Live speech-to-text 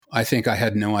I think I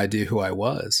had no idea who I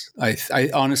was. I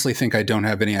honestly think I don't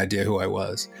have any idea who I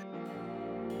was.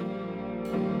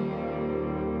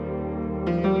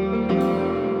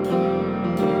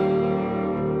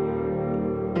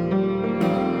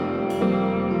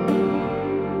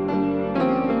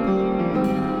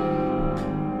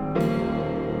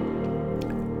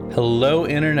 Hello,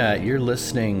 Internet. You're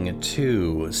listening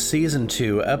to Season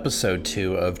 2, Episode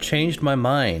 2 of Changed My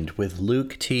Mind with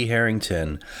Luke T.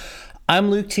 Harrington. I'm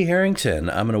Luke T. Harrington.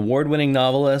 I'm an award-winning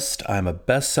novelist. I'm a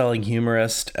best-selling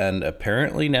humorist, and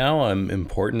apparently now I'm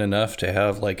important enough to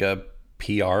have like a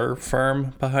PR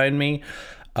firm behind me,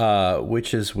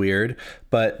 which is weird,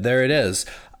 but there it is.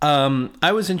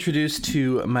 I was introduced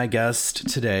to my guest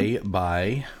today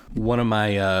by one of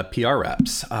my PR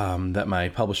reps that my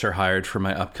publisher hired for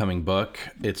my upcoming book.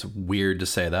 It's weird to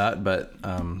say that, but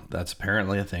that's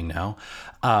apparently a thing now.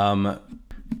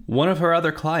 One of her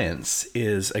other clients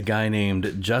is a guy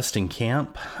named Justin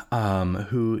Camp,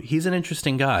 he's an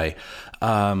interesting guy.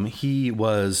 He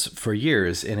was for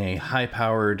years in a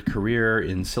high-powered career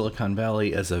in Silicon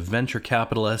Valley as a venture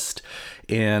capitalist,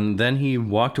 and then he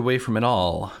walked away from it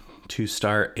all to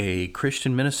start a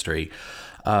Christian ministry.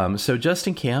 So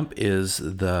Justin Camp is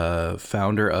the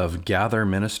founder of Gather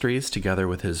Ministries together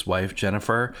with his wife,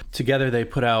 Jennifer. Together, they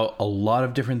put out a lot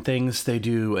of different things. They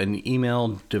do an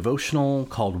email devotional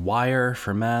called Wire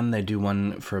for men. They do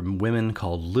one for women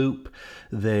called Loop.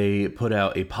 They put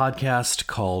out a podcast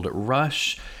called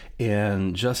Rush.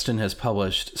 And Justin has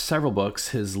published several books.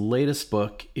 His latest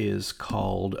book is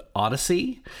called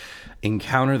Odyssey: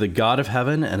 Encounter the God of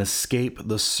Heaven and Escape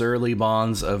the Surly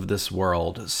Bonds of This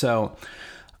World. So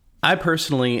I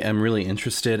personally am really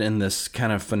interested in this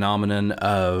kind of phenomenon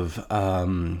of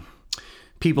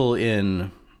people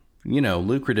in,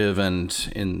 lucrative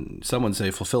and, in some would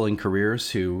say, fulfilling careers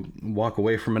who walk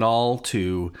away from it all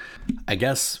to, I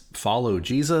guess, follow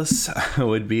Jesus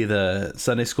would be the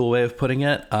Sunday school way of putting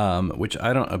it, which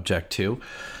I don't object to.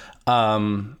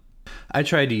 I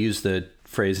tried to use the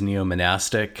phrase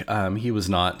neo-monastic. He was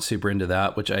not super into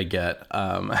that, which I get.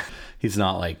 He's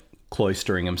not like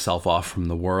cloistering himself off from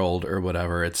the world or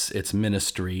whatever. It's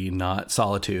ministry, not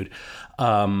solitude.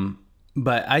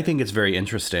 But I think it's very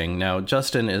interesting. Now,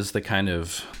 Justin is the kind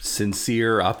of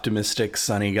sincere, optimistic,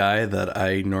 sunny guy that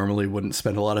I normally wouldn't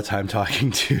spend a lot of time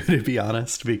talking to be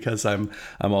honest, because I'm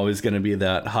always going to be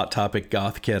that hot topic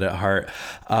goth kid at heart.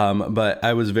 But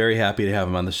I was very happy to have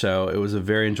him on the show. It was a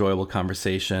very enjoyable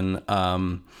conversation.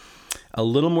 A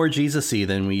little more Jesus-y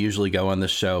than we usually go on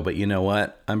this show, but you know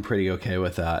what? I'm pretty okay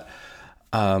with that.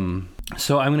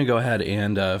 So I'm going to go ahead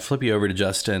and flip you over to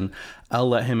Justin. I'll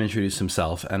let him introduce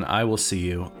himself, and I will see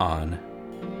you on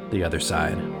the other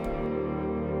side.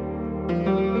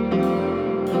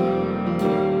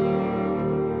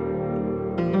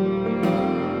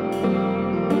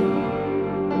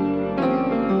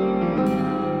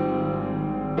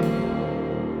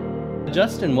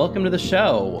 Justin, welcome to the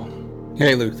show.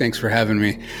 Hey, Luke, thanks for having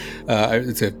me.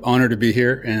 It's an honor to be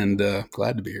here and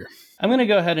glad to be here. I'm going to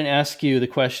go ahead and ask you the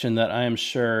question that I am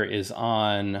sure is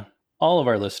on all of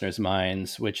our listeners'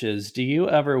 minds, which is, do you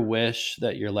ever wish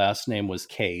that your last name was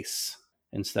Case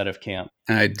instead of Camp?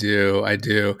 I do. I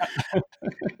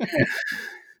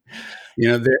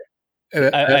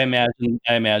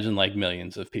imagine like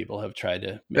millions of people have tried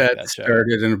to make that joke.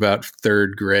 Started in about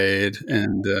third grade,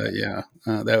 and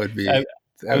that would be.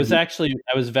 I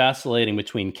was vacillating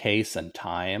between Case and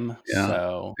Time. Yeah.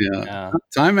 So yeah.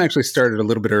 Time actually started a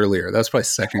little bit earlier. That was probably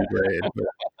second grade.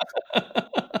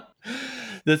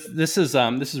 This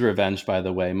is revenge, by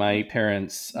the way. My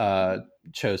parents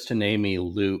chose to name me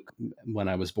Luke when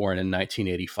I was born in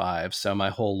 1985. So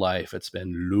my whole life it's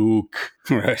been Luke.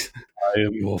 Right. I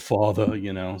am your father,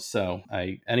 So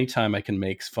anytime I can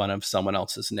make fun of someone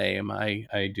else's name,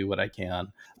 I do what I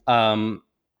can.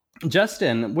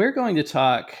 Justin, we're going to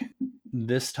talk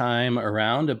this time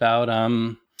around about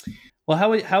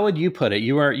how would you put it?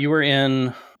 You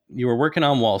were working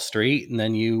on Wall Street, and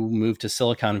then you moved to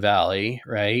Silicon Valley,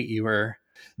 right? You were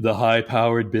the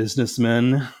high-powered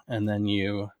businessman, and then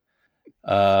you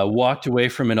walked away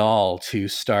from it all to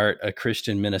start a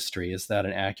Christian ministry. Is that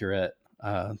an accurate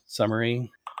summary?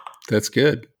 That's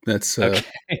good. That's okay.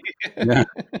 Yeah,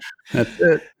 that's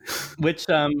it. Which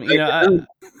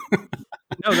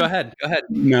no, go ahead.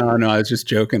 No, I was just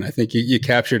joking. I think you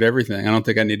captured everything. I don't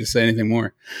think I need to say anything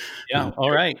more. Yeah.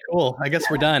 All right. Cool. I guess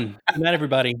we're done. Good night,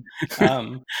 everybody.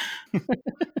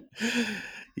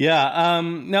 Yeah.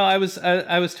 No, I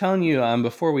was telling you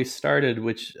before we started,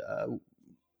 which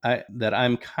that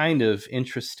I'm kind of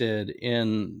interested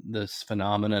in this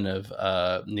phenomenon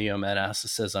of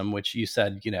neo-monasticism, which you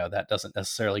said, that doesn't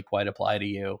necessarily quite apply to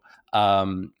you.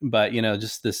 But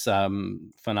just this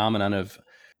phenomenon of,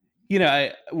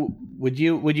 would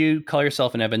you call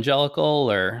yourself an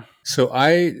evangelical or? So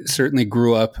I certainly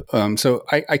grew up. So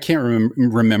I can't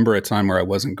remember a time where I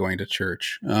wasn't going to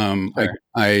church.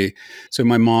 Sure. So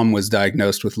my mom was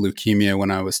diagnosed with leukemia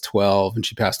when I was 12, and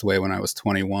she passed away when I was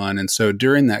 21. And so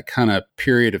during that kind of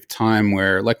period of time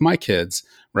where, like my kids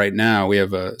right now, we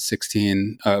have a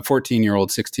 14-year-old,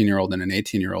 16-year-old, and an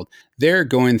 18-year-old. They're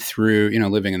going through,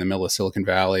 living in the middle of Silicon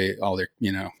Valley. All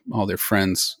their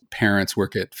friends' parents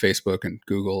work at Facebook and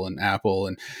Google and Apple,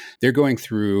 and they're going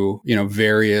through,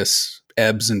 various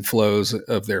ebbs and flows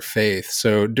of their faith.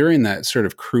 So during that sort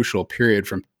of crucial period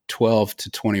from 12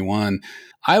 to 21,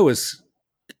 I was,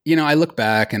 I look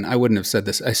back and I wouldn't have said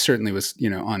this. I certainly was,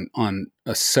 on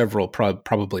several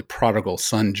probably prodigal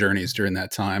son journeys during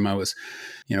that time. I was,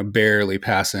 barely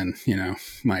passing,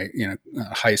 my,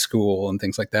 high school and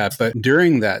things like that. But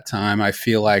during that time, I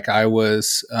feel like I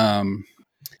was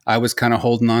kind of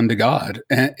holding on to God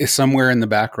somewhere in the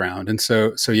background. And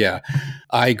so yeah,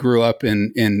 I grew up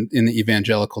in the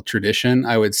evangelical tradition.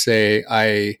 I would say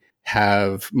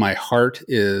my heart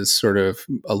is sort of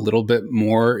a little bit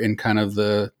more in kind of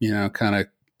the, kind of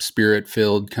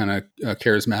spirit-filled, kind of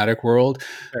charismatic world.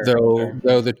 Sure,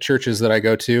 Though the churches that I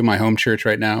go to, my home church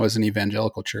right now is an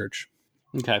evangelical church.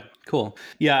 Okay, cool.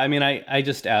 Yeah, I mean, I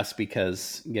just asked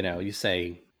because, you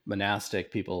say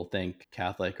monastic, people think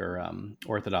Catholic or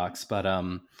Orthodox, but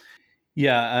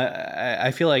yeah, I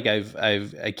feel like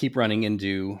I keep running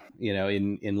into,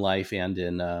 in life and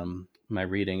in my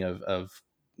reading of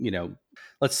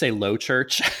let's say low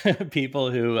church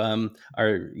people who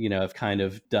are, have kind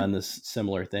of done this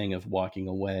similar thing of walking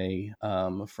away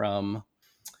from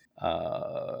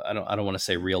I don't want to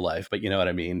say real life, but you know what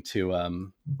I mean, to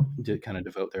kind of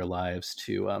devote their lives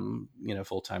to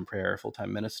full-time prayer,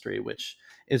 full-time ministry, which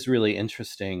is really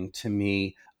interesting to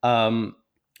me.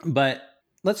 But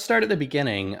let's start at the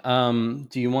beginning.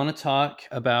 Do you want to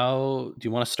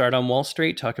start on Wall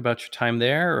Street, talk about your time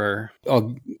there, or?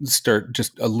 I'll start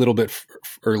just a little bit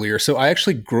earlier. So I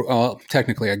actually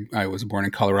technically I was born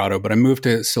in Colorado, but I moved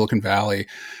to Silicon Valley.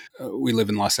 We live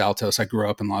in Los Altos. I grew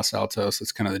up in Los Altos.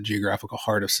 It's kind of the geographical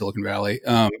heart of Silicon Valley.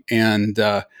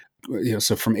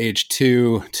 So from age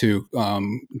 2 to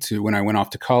when I went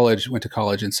off to college, went to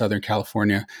college in Southern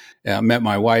California, met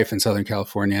my wife in Southern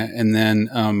California. And then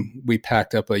we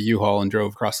packed up a U-Haul and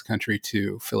drove across the country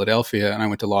to Philadelphia. And I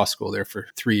went to law school there for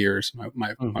 3 years. My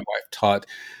wife taught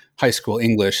high school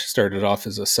English, started off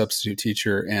as a substitute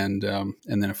teacher and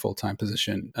then a full-time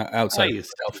position outside of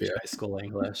Philadelphia. High school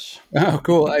English. Oh,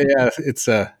 cool. Yeah,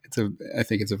 I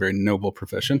think it's a very noble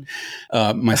profession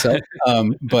myself.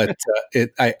 But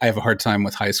I have a hard time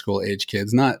with high school age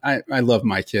kids. I love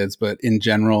my kids, but in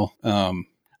general,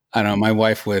 I don't know.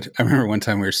 I remember one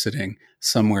time we were sitting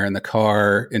somewhere in the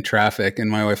car in traffic and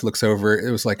my wife looks over,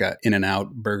 it was like a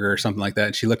In-N-Out burger or something like that.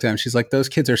 And she looked at him, she's like, those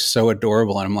kids are so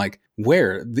adorable. And I'm like,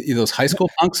 where? Those high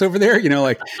school punks over there?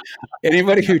 Like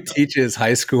anybody who teaches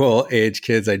high school age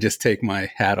kids, I just take my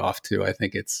hat off to. I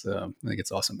think it's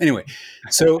awesome. Anyway,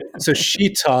 so she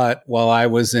taught while I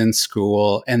was in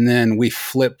school and then we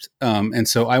flipped. And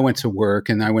so I went to work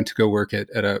and I went to go work at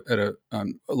a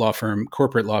law firm,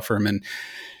 corporate law firm in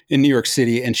New York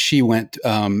City, and she went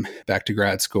back to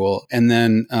grad school. And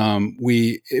then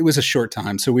it was a short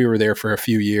time, so we were there for a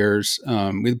few years.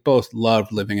 We both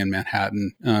loved living in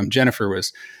Manhattan. Jennifer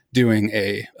was doing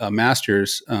a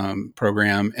master's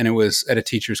program, and it was at a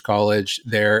teacher's college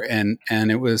there, and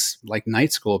it was like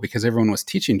night school because everyone was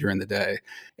teaching during the day,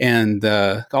 and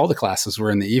all the classes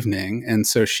were in the evening. And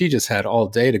so she just had all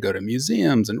day to go to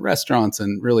museums and restaurants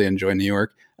and really enjoy New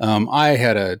York. I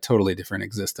had a totally different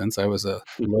existence. I was a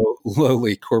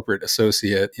lowly corporate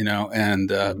associate, and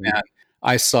man,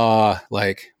 I saw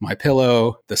like My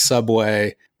Pillow, the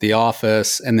Subway, The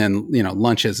Office, and then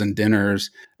lunches and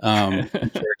dinners, very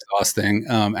exhausting,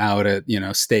 out at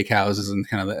steakhouses and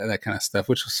kind of that kind of stuff,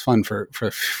 which was fun for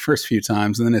the first few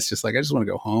times. And then it's just like I just want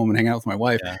to go home and hang out with my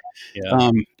wife.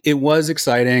 Yeah. It was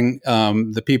exciting.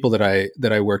 The people that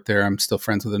I worked there, I'm still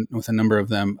friends with a number of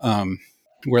them.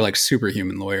 Were like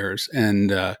superhuman lawyers,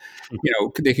 and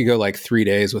they could go like 3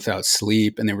 days without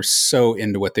sleep, and they were so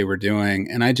into what they were doing.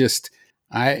 And I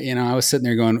was sitting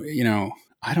there going,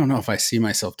 I don't know if I see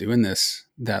myself doing this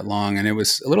that long. And it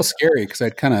was a little scary because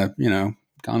I'd kind of,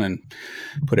 gone and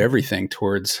put everything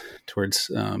towards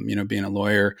being a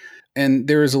lawyer. and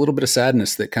there was a little bit of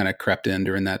sadness that kind of crept in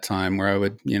during that time where I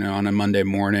would, on a Monday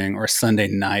morning or a Sunday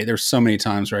night, there's so many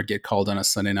times where I'd get called on a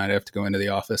Sunday night. I have to go into the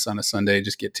office on a Sunday,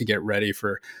 just get ready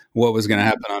for what was going to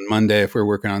happen on Monday if we we're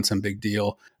working on some big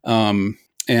deal. I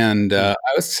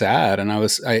was sad, and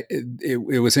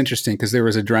it was interesting because there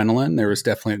was adrenaline. There was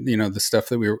definitely, the stuff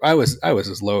that I was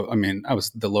as low. I mean, I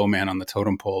was the low man on the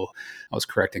totem pole. I was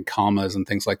correcting commas and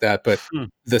things like that. But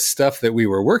the stuff that we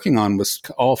were working on was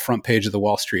all front page of the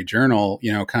Wall Street Journal,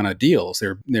 kind of deals.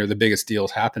 They're the biggest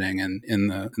deals happening in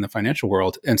the financial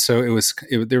world. And so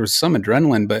there was some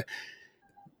adrenaline, but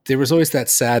there was always that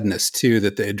sadness too,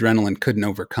 that the adrenaline couldn't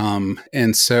overcome.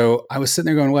 And so I was sitting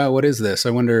there going, wow, what is this? I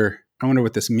wonder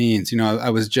what this means. I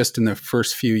was just in the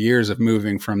first few years of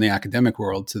moving from the academic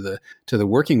world to the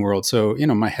working world. So,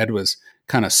 my head was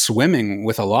kind of swimming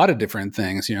with a lot of different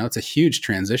things. It's a huge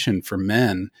transition for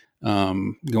men,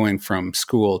 going from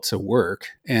school to work.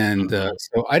 And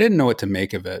so I didn't know what to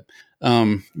make of it.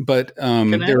 Can I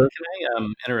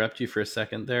interrupt you for a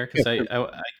second there? Because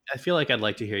I feel like I'd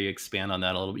like to hear you expand on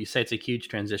that a little bit. You say it's a huge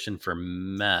transition for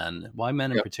men. Why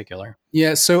men in particular?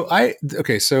 Yeah. So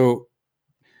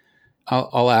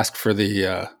I'll ask for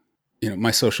the,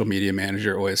 my social media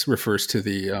manager always refers to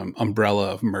the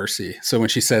umbrella of mercy. So when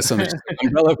she says something,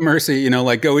 umbrella of mercy,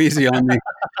 like go easy on me.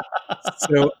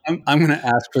 So I'm going to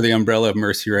ask for the umbrella of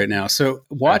mercy right now. So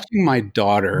watching my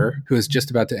daughter, who is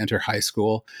just about to enter high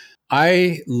school,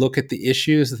 I look at the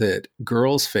issues that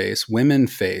girls face, women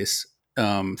face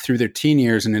through their teen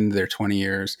years and into their 20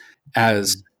 years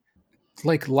as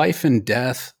like life and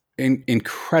death,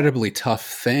 incredibly tough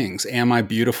things. Am I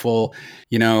beautiful?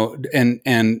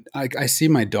 And I see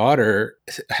my daughter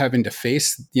having to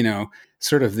face,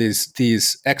 sort of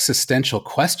these existential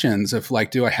questions of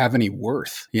like, do I have any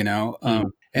worth?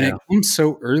 And it comes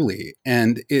so early,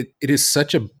 and it is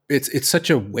such a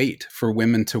weight for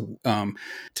women to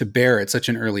bear at such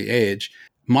an early age.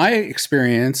 My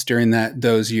experience during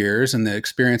those years and the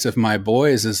experience of my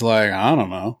boys is like, I don't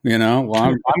know, well,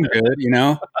 I'm good,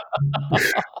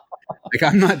 like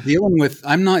I'm not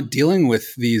dealing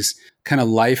with these kind of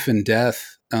life and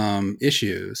death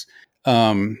issues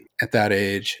at that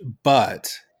age.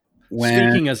 But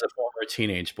speaking as a former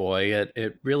teenage boy,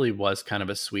 it really was kind of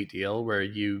a sweet deal where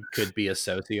you could be a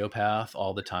sociopath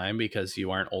all the time because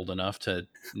you aren't old enough to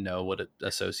know what a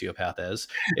sociopath is.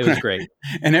 It was great.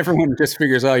 And everyone just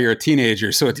figures, oh, you're a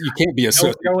teenager, so you can't be a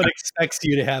sociopath. No one expects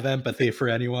you to have empathy for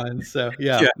anyone. So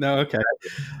yeah. No, okay.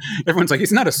 Everyone's like,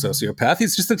 he's not a sociopath.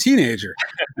 He's just a teenager.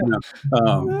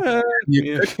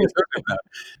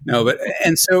 No, but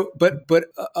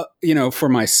for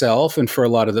myself and for a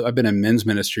lot of I've been in men's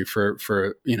ministry for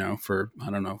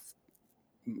I don't know,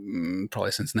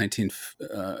 probably since since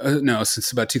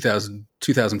about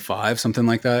 2005, something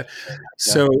like that. Yeah.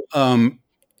 So,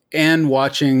 and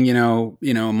watching,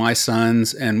 my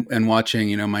sons and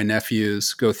watching, my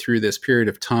nephews go through this period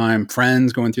of time,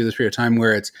 friends going through this period of time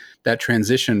where it's that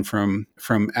transition from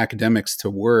academics to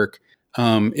work.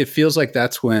 It feels like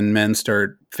that's when men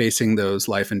start facing those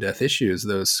life and death issues,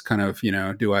 those kind of,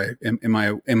 am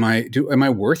I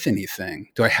worth anything?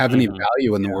 Do I have any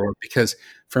value in the world? Because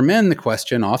for men, the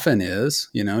question often is,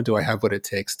 do I have what it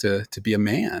takes to be a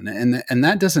man? And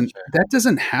that doesn't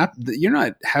happen. You're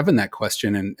not having that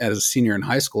question as a senior in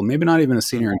high school, maybe not even a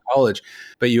senior in college,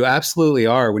 but you absolutely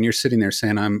are when you're sitting there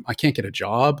saying, I can't get a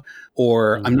job,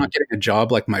 or I'm not getting a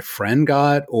job like my friend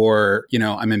got, or,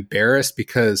 I'm embarrassed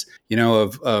because,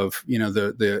 of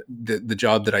the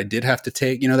job that I did have to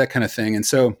take, that kind of thing. And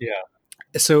so,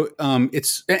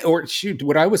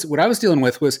 what I was dealing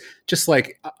with was just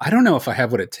like, I don't know if I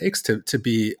have what it takes to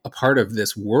be a part of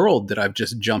this world that I've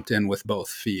just jumped in with both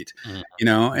feet,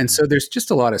 and so there's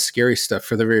just a lot of scary stuff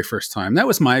for the very first time. That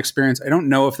was my experience. I don't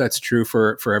know if that's true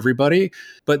for everybody,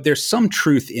 but there's some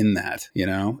truth in that,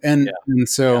 and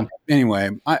so anyway,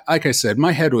 like I said,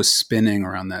 my head was spinning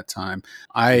around that time.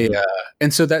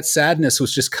 And so that sadness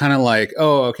was just kind of like,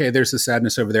 oh, okay, there's the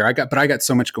sadness over there. I got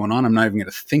so much going on, I'm not even going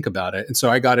to think about it. And so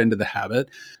I got into the habit,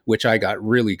 which I got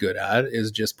really good at,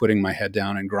 is just putting my head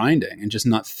down and grinding and just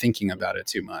not thinking about it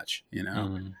too much,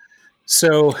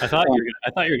 So I thought you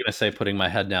were going to say putting my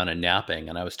head down and napping,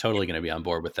 and I was totally going to be on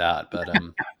board with that. But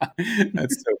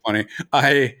that's so funny.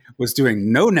 I was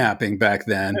doing no napping back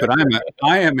then, but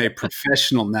I am a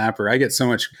professional napper. I get so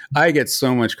much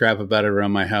crap about it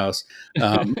around my house,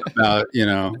 about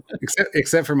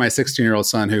except for my 16-year-old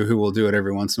son who will do it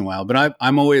every once in a while. But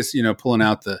I'm always pulling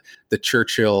out the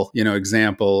Churchill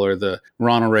example, or the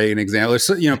Ronald Reagan example.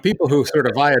 So, people who sort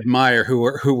of I admire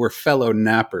who were fellow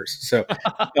nappers. So.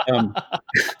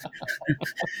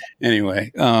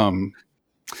 Anyway,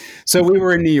 So we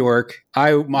were in New York.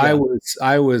 I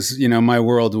was, my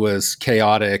world was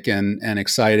chaotic and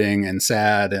exciting and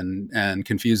sad and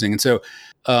confusing. And so,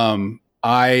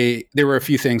 there were a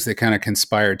few things that kind of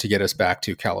conspired to get us back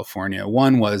to California.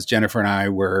 One was Jennifer and I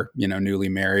were, newly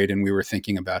married, and we were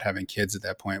thinking about having kids at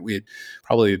that point. We had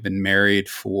probably been married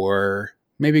for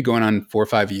maybe going on 4 or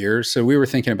 5 years. So we were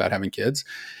thinking about having kids,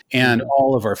 and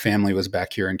all of our family was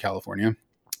back here in California.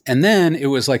 And then it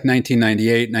was like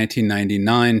 1998,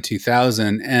 1999,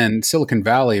 2000, and Silicon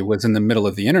Valley was in the middle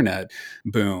of the internet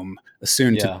boom,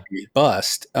 soon to be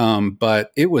bust.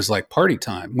 But it was like party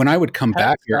time. When I would come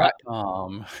back here,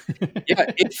 yeah,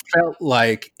 it felt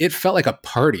like a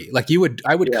party. Like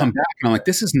I would come back and I'm like,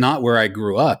 this is not where I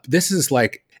grew up. This is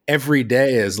like every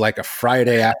day is like a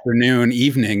Friday afternoon,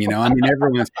 evening. I mean,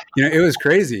 everyone's, it was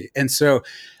crazy. And so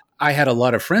I had a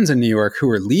lot of friends in New York who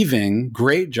were leaving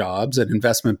great jobs at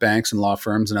investment banks and law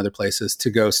firms and other places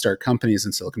to go start companies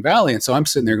in Silicon Valley. And so I'm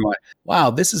sitting there going, wow,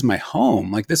 this is my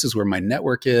home. Like, this is where my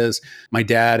network is. My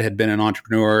dad had been an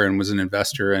entrepreneur and was an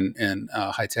investor in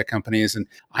high tech companies. And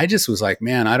I just was like,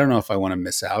 man, I don't know if I want to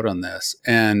miss out on this.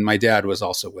 And my dad was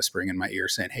also whispering in my ear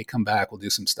saying, hey, come back, we'll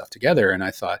do some stuff together. And I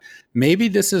thought, maybe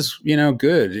this is,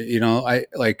 good.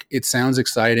 It sounds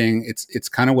exciting. It's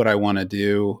kind of what I want to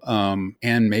do.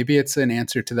 And maybe it's an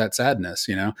answer to that sadness,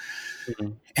 and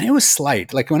it was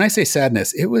slight. Like, when I say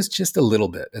sadness, it was just a little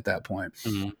bit at that point,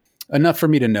 enough for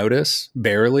me to notice,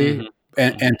 barely,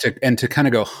 and to kind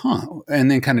of go, huh,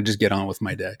 and then kind of just get on with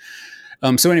my day.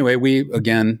 So anyway, we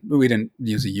didn't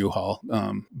use a U-Haul,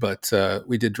 but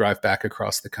we did drive back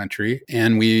across the country,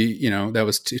 and that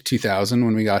was 2000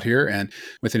 when we got here, and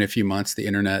within a few months, the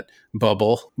internet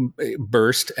bubble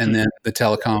burst, and then the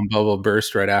telecom bubble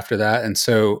burst right after that, and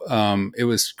so it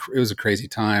was a crazy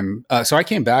time. So I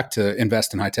came back to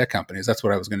invest in high tech companies. That's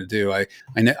what I was going to do. I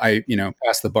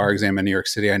passed the bar exam in New York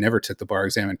City. I never took the bar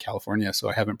exam in California, so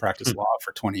I haven't practiced law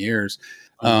for 20 years.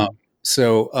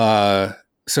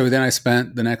 So then I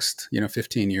spent the next,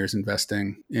 15 years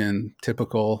investing in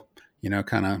typical,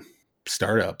 kind of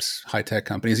startups, high tech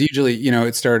companies. Usually,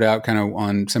 it started out kind of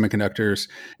on semiconductors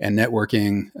and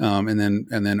networking,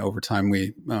 and then over time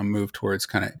we moved towards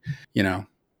kind of,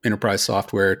 enterprise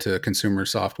software to consumer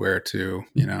software to,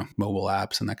 mobile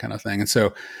apps and that kind of thing. And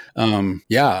so,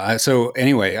 so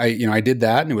anyway, I did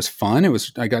that, and it was fun.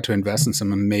 I got to invest in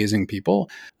some amazing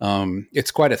people. It's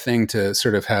quite a thing to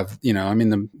sort of have,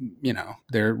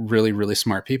 they're really, really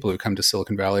smart people who come to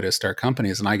Silicon Valley to start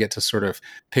companies, and I get to sort of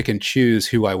pick and choose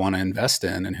who I want to invest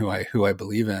in and who I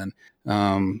believe in.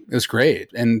 It was great.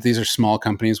 And these are small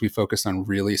companies. We focused on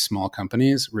really small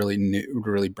companies, really new,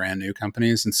 really brand new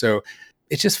companies. And so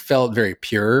it just felt very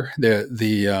pure.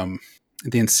 The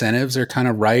incentives are kind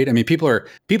of right. I mean, people are,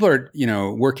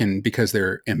 working because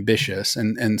they're ambitious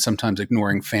and sometimes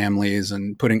ignoring families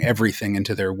and putting everything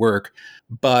into their work.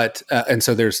 But, and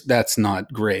so that's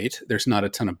not great. There's not a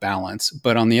ton of balance.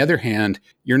 But on the other hand,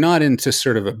 you're not into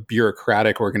sort of a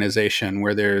bureaucratic organization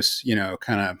where there's,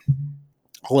 kind of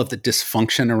all of the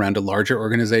dysfunction around a larger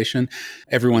organization.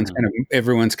 Everyone's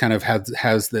kind of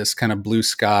has this kind of blue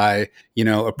sky,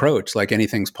 approach, like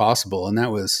anything's possible. And that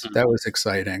was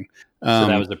exciting. So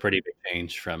that was a pretty big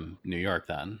change from New York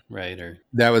then, right? Or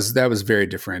that was very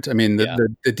different. I mean,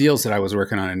 the deals that I was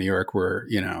working on in New York were,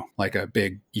 like a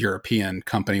big European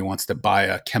company wants to buy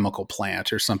a chemical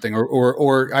plant or something,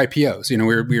 or IPOs.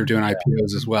 We were doing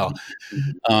IPOs as well.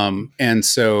 And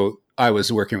so I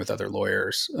was working with other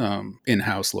lawyers,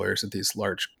 in-house lawyers at these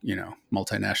large,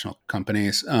 multinational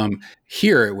companies.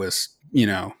 Here it was,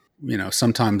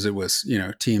 sometimes it was,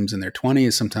 teams in their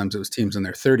 20s, sometimes it was teams in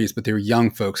their 30s, but they were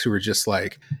young folks who were just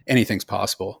like, anything's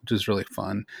possible, which is really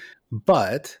fun.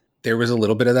 But there was a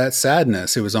little bit of that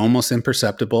sadness. It was almost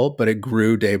imperceptible, but it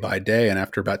grew day by day. And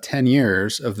after about 10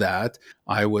 years of that,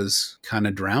 I was kind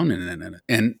of drowning in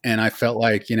it. And I felt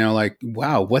like,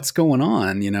 wow, what's going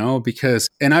on, because,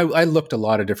 and I looked a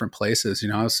lot of different places,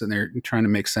 I was sitting there trying to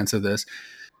make sense of this,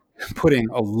 putting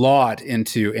a lot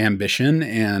into ambition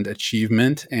and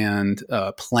achievement and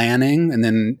planning, and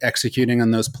then executing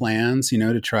on those plans,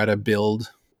 to try to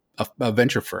build a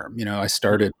venture firm. I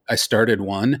started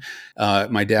one.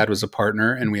 My dad was a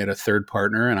partner, and we had a third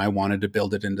partner, and I wanted to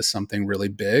build it into something really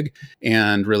big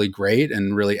and really great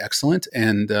and really excellent.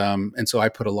 And so I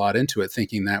put a lot into it,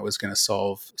 thinking that was going to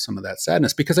solve some of that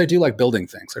sadness, because I do like building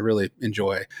things. I really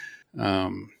enjoy,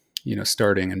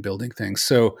 starting and building things.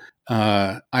 So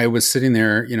I was sitting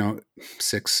there,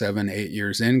 6, 7, 8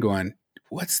 years in, going,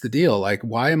 what's the deal? Like,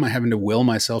 why am I having to will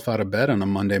myself out of bed on a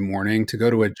Monday morning to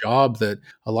go to a job that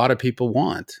a lot of people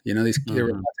want? There were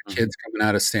Mm-hmm. lots of kids coming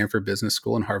out of Stanford Business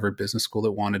School and Harvard Business School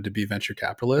that wanted to be venture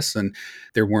capitalists, and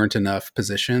there weren't enough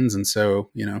positions. And so,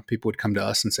 people would come to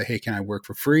us and say, hey, can I work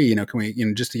for free? Can we,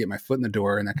 just to get my foot in the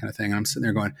door and that kind of thing. And I'm sitting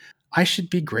there going, I should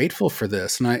be grateful for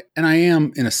this. And I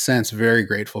am, in a sense, very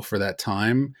grateful for that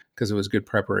time because it was good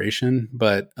preparation.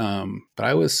 But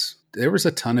there was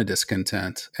a ton of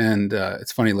discontent. And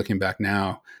it's funny looking back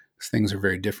now, things are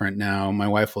very different now. My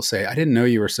wife will say, I didn't know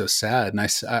you were so sad. And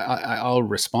I'll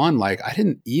respond like, I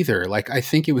didn't either. Like, I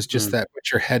think it was just that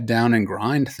put your head down and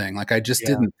grind thing. Like, I just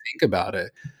didn't think about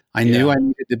it. I knew I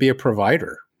needed to be a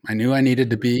provider. I knew I needed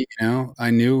to be,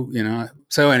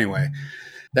 so anyway,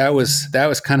 that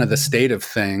was kind of the state of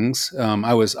things.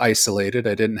 I was isolated.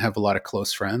 I didn't have a lot of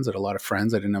close friends. I had a lot of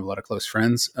friends. I didn't have a lot of close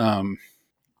friends.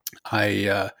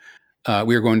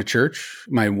 We were going to church.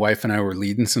 My wife and I were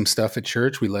leading some stuff at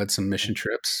church. We led some mission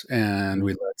trips and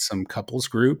we led some couples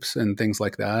groups and things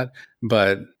like that.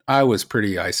 But I was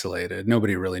pretty isolated.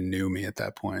 Nobody really knew me at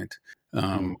that point.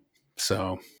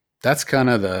 So that's kind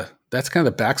of the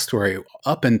backstory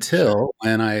up until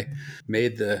when I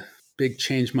made the big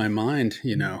change my mind,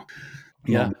 moment.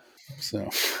 So,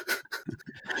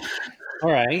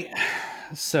 all right.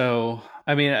 So,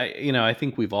 I mean, I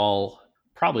think we've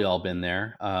probably all been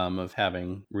there, of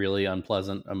having really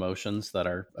unpleasant emotions that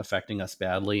are affecting us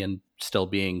badly and still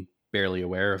being barely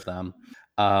aware of them.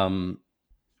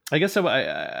 I guess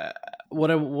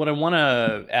what I want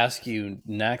to ask you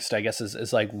next, I guess,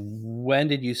 is like, when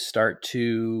did you start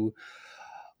to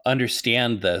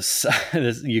understand this?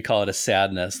 You call it a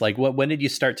sadness. Like, when did you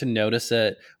start to notice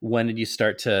it? When did you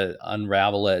start to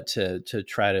unravel it to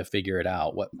try to figure it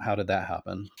out? How did that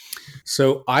happen?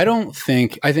 So I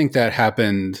think that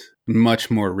happened much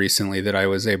more recently, that I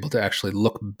was able to actually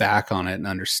look back on it and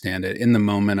understand it. In the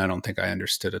moment, I don't think I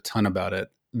understood a ton about it.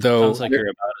 Though, sounds like you're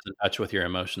about as in touch with your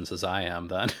emotions as I am.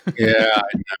 Then, yeah,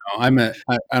 I know.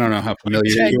 I don't know how familiar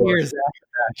 10 you are. years after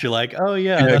that, you're like, oh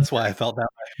yeah, that's why I felt that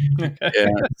way. Yeah.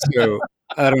 So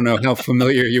I don't know how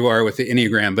familiar you are with the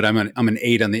Enneagram, but I'm an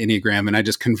 8 on the Enneagram, and I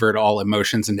just convert all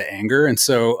emotions into anger. And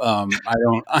so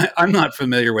I'm not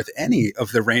familiar with any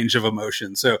of the range of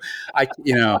emotions. So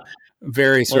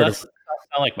very sort of.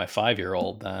 Not like my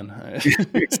 5-year-old then.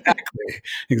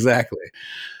 Exactly.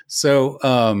 So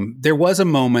there was a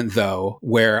moment though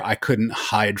where I couldn't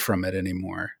hide from it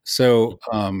anymore. So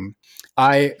so I'm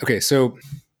going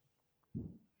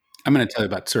to tell you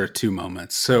about sort of 2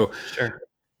 moments. So sure.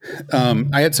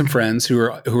 I had some friends who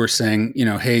were saying,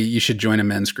 hey, you should join a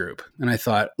men's group. And I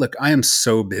thought, look, I am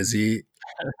so busy.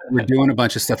 We're doing a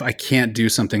bunch of stuff. I can't do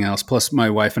something else. Plus, my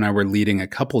wife and I were leading a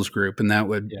couples group, and that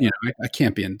would, I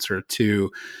can't be in sort of 2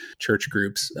 church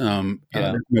groups. No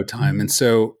time. And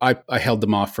so I held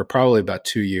them off for probably about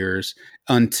 2 years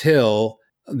until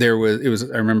I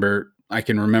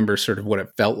can remember sort of what it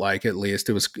felt like. At least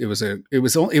it was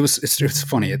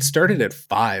funny. It started at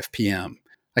 5 p.m.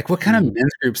 Like, what kind of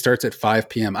men's group starts at 5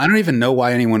 p.m.? I don't even know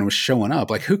why anyone was showing up.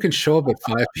 Like, who can show up at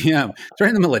 5 p.m.? It's right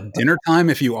in the middle of dinner time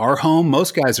if you are home.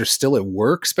 Most guys are still at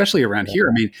work, especially around here.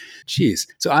 I mean, geez.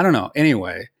 So I don't know.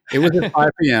 Anyway, it was at 5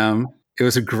 p.m. It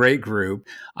was a great group.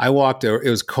 I walked over. It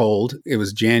was cold. It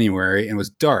was January and it was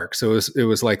dark. So it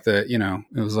was like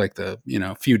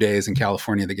the few days in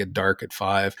California that get dark at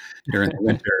 5 during the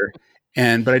winter.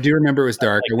 But I do remember it was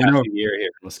dark. Like, I went over here in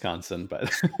Wisconsin,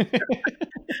 but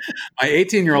my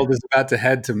 18-year-old is about to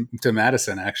head to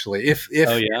Madison. Actually, if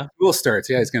school starts,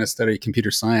 he's going to study computer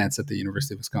science at the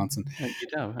University of Wisconsin.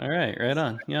 All right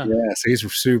on. Yeah. So he's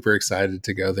super excited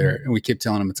to go there, and we keep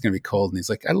telling him it's going to be cold, and he's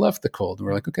like, "I love the cold," and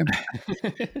we're like, "Okay."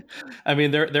 I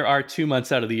mean, there are 2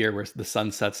 months out of the year where the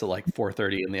sun sets at like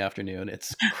 4:30 in the afternoon.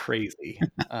 It's crazy.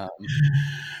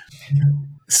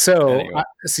 So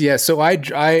I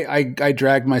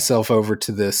dragged myself over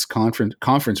to this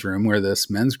conference room where this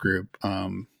men's group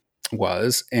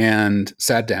was, and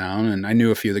sat down, and I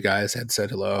knew a few of the guys, had said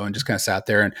hello, and just kind of sat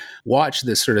there and watched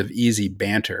this sort of easy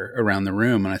banter around the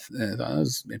room. And I thought that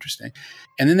was interesting.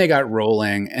 And then they got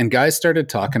rolling, and guys started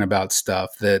talking about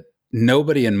stuff that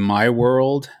nobody in my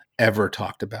world ever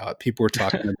talked about. People were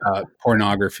talking about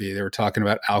pornography. They were talking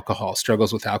about alcohol,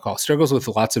 struggles with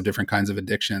lots of different kinds of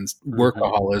addictions,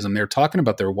 workaholism. They were talking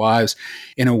about their wives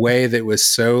in a way that was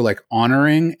so like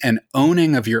honoring and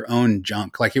owning of your own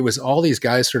junk. Like, it was all these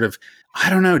guys sort of,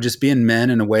 I don't know, just being men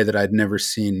in a way that I'd never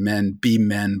seen men be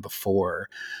men before.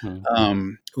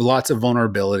 Lots of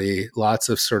vulnerability, lots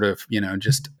of sort of,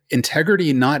 just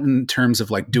integrity, not in terms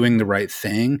of like doing the right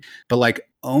thing, but like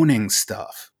owning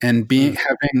stuff and being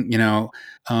having,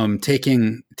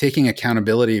 taking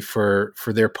accountability for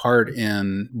their part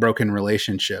in broken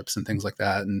relationships and things like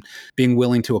that, and being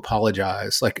willing to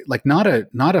apologize, like not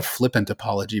a flippant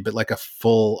apology, but like a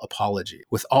full apology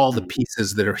with all the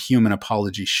pieces that a human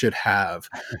apology should have.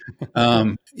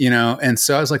 And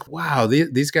so I was like, wow,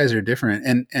 these guys are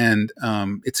different. And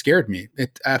it scared me.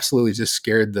 It absolutely just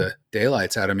scared the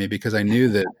daylights out of me, because I knew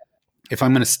that if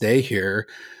I'm going to stay here,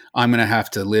 I'm going to have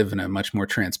to live in a much more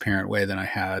transparent way than I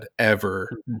had ever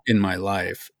in my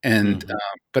life. And,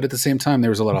 but at the same time, there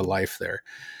was a lot of life there.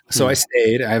 So I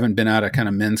stayed. I haven't been out of kind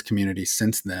of men's community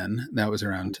since then. That was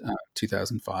around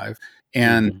 2005.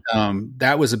 And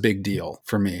that was a big deal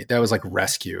for me. That was like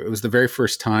rescue. It was the very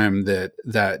first time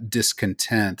that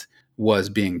discontent was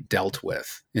being dealt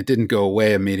with. It didn't go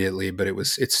away immediately, but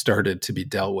it started to be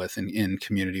dealt with in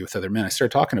community with other men. I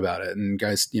started talking about it, and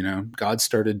guys, God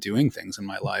started doing things in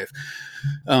my life,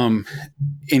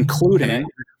 including,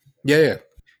 yeah.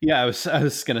 Yeah, I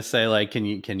was gonna say, like, can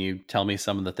you tell me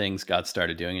some of the things God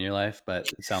started doing in your life? But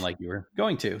it sounded like you were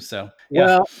going to. So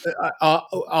yeah.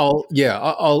 Well,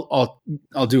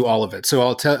 I'll do all of it. So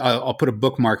I'll put a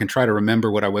bookmark and try to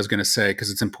remember what I was going to say, because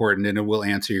it's important, and it will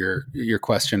answer your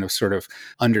question of sort of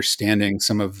understanding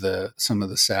some of the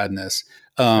sadness.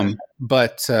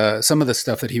 But some of the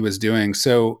stuff that he was doing.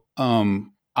 So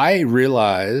I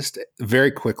realized very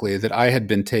quickly that I had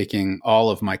been taking all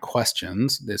of my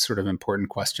questions, the sort of important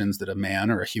questions that a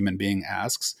man or a human being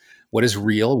asks. What is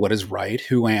real? What is right?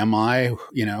 Who am I?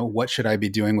 What should I be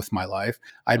doing with my life?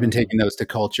 I'd been taking those to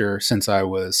culture since I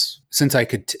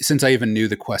even knew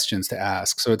the questions to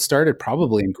ask. So it started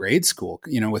probably in grade school,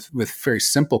 with very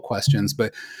simple questions,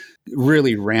 but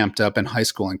really ramped up in high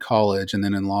school and college, and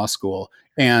then in law school.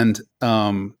 And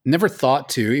never thought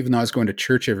to, even though I was going to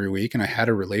church every week and I had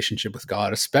a relationship with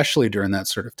God, especially during that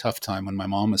sort of tough time when my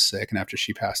mom was sick and after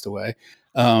she passed away,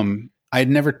 I had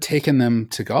never taken them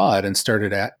to God and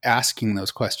started asking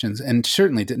those questions, and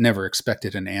certainly never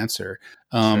expected an answer.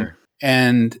 Sure.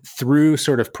 And through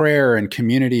sort of prayer and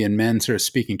community and men sort of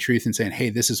speaking truth and saying, hey,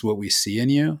 this is what we see in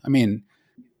you. I mean,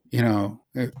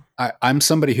 I'm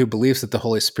somebody who believes that the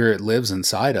Holy Spirit lives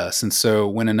inside us. And so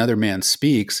when another man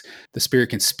speaks, the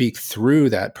Spirit can speak through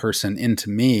that person into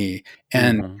me.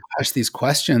 And gosh, these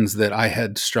questions that I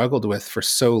had struggled with for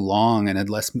so long and had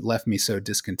left me so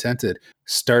discontented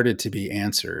started to be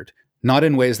answered. Not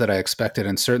in ways that I expected,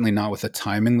 and certainly not with the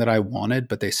timing that I wanted,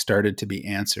 but they started to be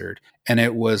answered. And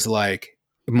it was like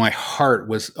my heart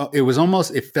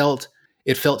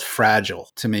it felt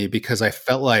fragile to me, because I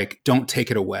felt like, don't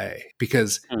take it away,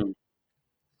 because and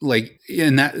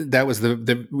that was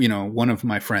the one of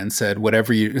my friends said,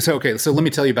 whatever you, so let me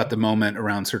tell you about the moment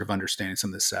around sort of understanding some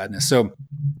of this sadness. So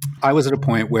I was at a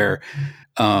point where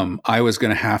I was going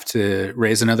to have to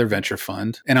raise another venture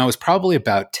fund, and I was probably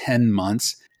about 10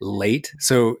 months late.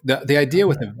 So the idea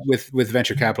with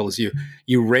venture capital is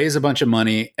you raise a bunch of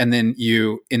money, and then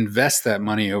you invest that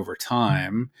money over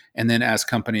time. And then as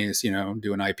companies, do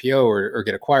an IPO or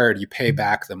get acquired, you pay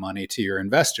back the money to your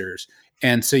investors.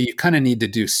 And so you kind of need to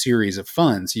do series of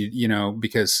funds,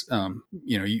 because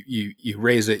you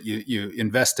raise it, you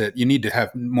invest it, you need to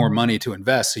have more money to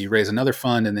invest. So you raise another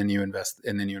fund, and then you invest,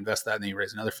 and then you invest that, and then you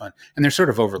raise another fund, and they're sort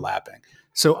of overlapping.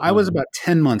 So I was about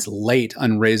 10 months late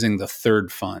on raising the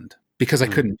third fund, because I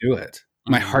couldn't do it.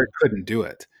 My heart couldn't do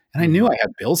it. And I knew I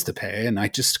had bills to pay, and I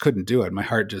just couldn't do it. My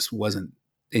heart just wasn't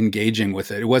engaging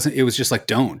with it. It was just like,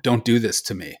 don't do this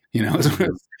to me.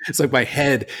 It's like my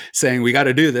head saying, we got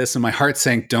to do this, and my heart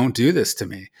saying, don't do this to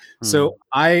me. So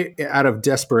I, out of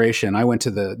desperation, I went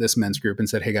to this men's group and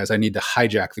said, hey guys, I need to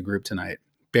hijack the group tonight.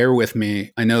 Bear with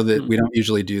me. I know that we don't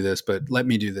usually do this, but let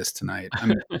me do this tonight.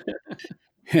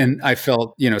 And I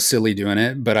felt, silly doing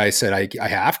it, but I said, I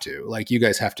have to, like, you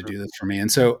guys have to do this for me.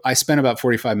 And so I spent about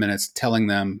 45 minutes telling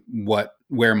them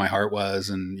where my heart was,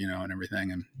 and, and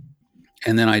everything.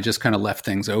 And then I just kind of left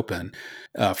things open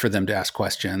for them to ask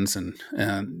questions. And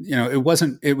it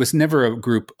was never a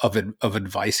group of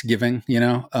advice giving,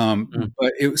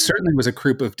 but it certainly was a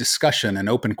group of discussion and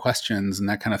open questions and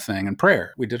that kind of thing, and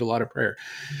prayer. We did a lot of prayer.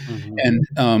 And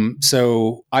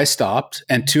so I stopped,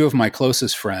 and two of my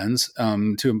closest friends,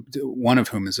 one of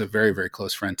whom is a very, very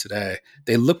close friend today,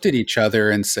 they looked at each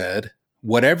other and said,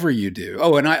 whatever you do.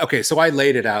 Oh, and so I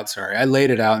laid it out. Sorry. I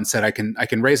laid it out and said, I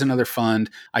can raise another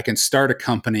fund. I can start a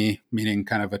company, meaning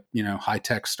kind of a, high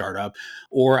tech startup,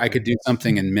 or I could do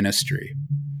something in ministry.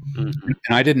 And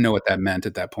I didn't know what that meant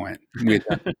at that point.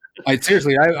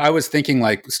 I was thinking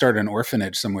like start an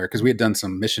orphanage somewhere, because we had done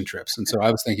some mission trips. And so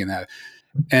I was thinking that,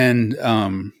 and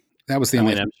That was the I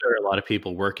only mean, thing. I'm sure a lot of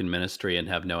people work in ministry and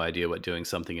have no idea what doing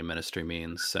something in ministry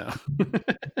means. So,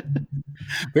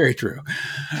 Very true.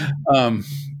 Um,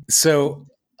 so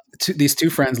these two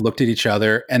friends looked at each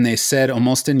other and they said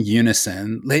almost in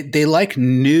unison, they like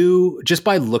knew just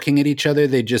by looking at each other,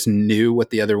 they just knew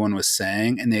what the other one was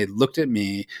saying. And they looked at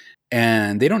me,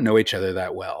 and they don't know each other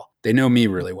that well. They know me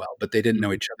really well, but they didn't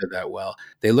know each other that well.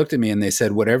 They looked at me and they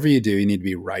said, whatever you do, you need to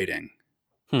be writing.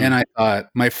 And I thought,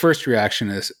 my first reaction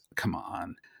is, come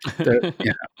on. The,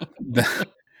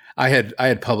 I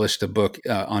had published a book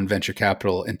on venture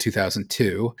capital in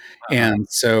 2002, and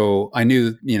so I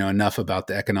knew enough about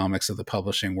the economics of the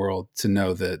publishing world to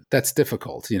know that that's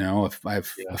difficult. If I have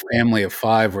a family of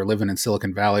 5, we're living in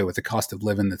Silicon Valley with a cost of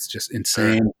living that's just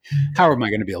insane. How am I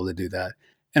going to be able to do that?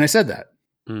 And I said that,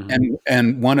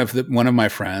 and one of my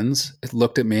friends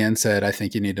looked at me and said, "I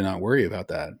think you need to not worry about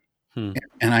that." And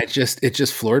it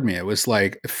just floored me.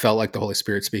 It felt like the Holy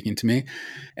Spirit speaking to me.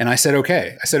 And I said,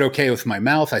 okay. I said, okay with my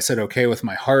mouth. I said, okay with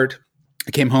my heart.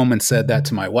 I came home and said that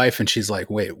to my wife, and she's like,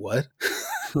 wait, what?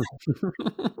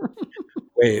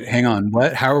 Wait, hang on.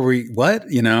 What? How are we? What?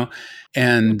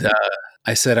 And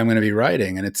I said, I'm going to be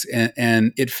writing.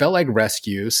 And it felt like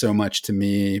rescue so much to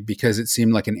me because it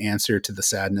seemed like an answer to the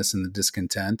sadness and the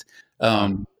discontent.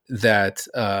 That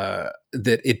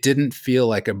it didn't feel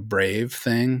like a brave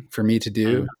thing for me to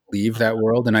do, leave that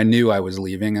world. And I knew I was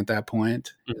leaving at that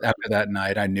point. After that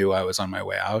night, I knew I was on my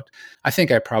way out. I think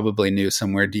I probably knew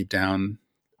somewhere deep down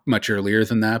much earlier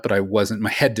than that, but my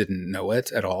head didn't know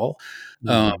it at all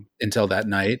until that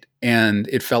night. And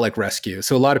it felt like rescue.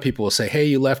 So a lot of people will say, hey,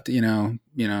 you left,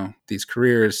 these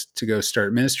careers to go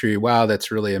start ministry. Wow,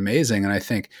 that's really amazing. And I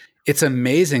think it's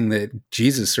amazing that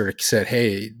Jesus sort of said,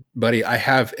 hey, buddy, I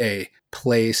have a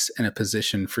place and a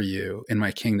position for you in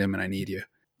my kingdom, and I need you.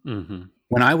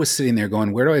 When I was sitting there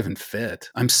going, where do I even fit?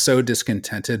 I'm so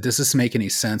discontented. Does this make any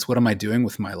sense? What am I doing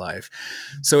with my life?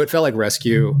 So it felt like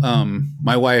rescue.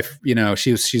 My wife,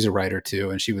 she's a writer too,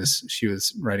 and she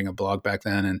was writing a blog back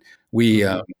then, and we,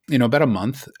 about a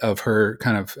month of her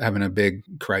kind of having a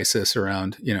big crisis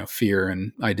around, fear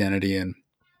and identity. And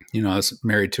I was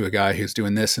married to a guy who's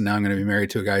doing this, and now I'm going to be married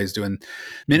to a guy who's doing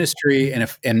ministry.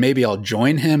 And maybe I'll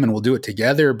join him and we'll do it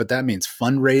together, but that means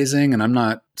fundraising, and I'm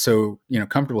not so,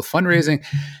 comfortable with fundraising.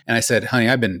 And I said, honey,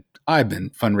 I've been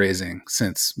fundraising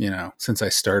since I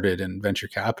started in venture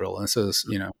capital. And so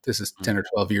this is 10 or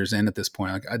 12 years in at this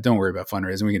point. Like, don't worry about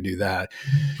fundraising. We can do that.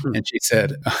 And she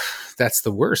said, that's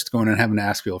the worst, going and having to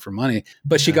ask people for money.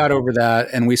 But she got over that,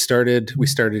 and we started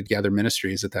Gather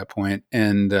Ministries at that point.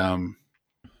 And,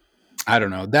 I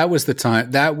don't know. That was the time.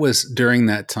 That was during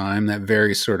that time, that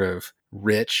very sort of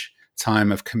rich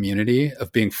time of community,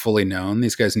 of being fully known.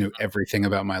 These guys knew everything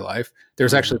about my life. There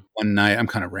was actually one night, I'm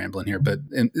kind of rambling here, but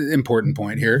an important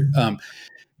point here.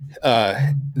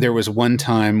 There was one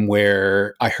time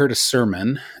where I heard a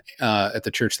sermon at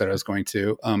the church that I was going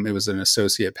to. It was an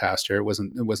associate pastor. It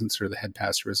wasn't sort of the head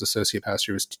pastor. It was associate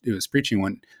pastor. It was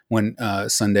preaching one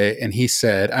Sunday, and he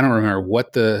said, I don't remember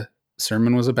what the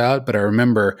sermon was about, but I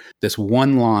remember this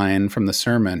one line from the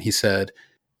sermon. He said,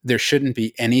 there shouldn't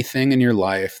be anything in your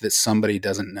life that somebody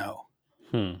doesn't know.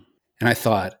 And I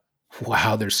thought,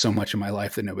 wow, there's so much in my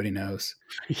life that nobody knows.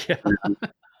 Yeah.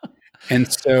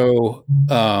 And so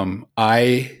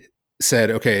I said,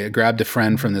 okay, I grabbed a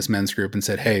friend from this men's group and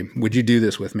said, hey, would you do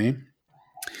this with me?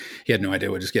 He had no idea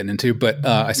what he was getting into, but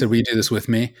I said, will you do this with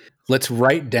me? Let's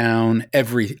write down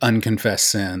every unconfessed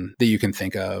sin that you can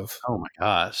think of. Oh my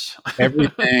gosh.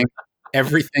 everything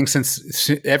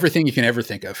you can ever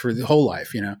think of for the whole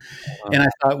life, And I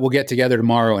thought, we'll get together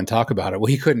tomorrow and talk about it.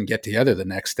 Well, he couldn't get together the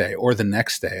next day or the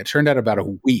next day. It turned out about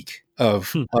a week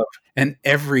and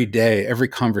every day, every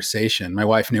conversation, my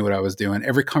wife knew what I was doing.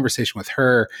 Every conversation with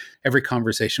her, every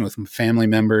conversation with family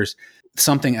members,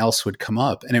 something else would come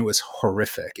up, and it was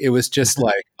horrific. It was just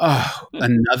like, oh,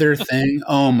 another thing.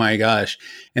 Oh my gosh.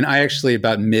 And I actually,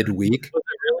 about midweek. Was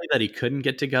it really that he couldn't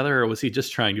get together, or was he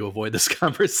just trying to avoid this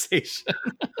conversation?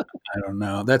 I don't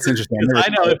know. That's interesting. I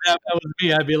know if that was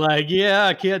me, I'd be like, yeah,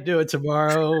 I can't do it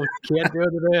tomorrow. Can't do it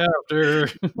the day after.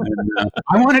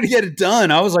 I wanted to get it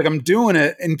done. I was like, I'm doing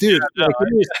it. And dude, it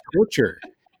was torture.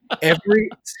 Every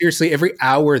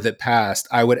hour that passed,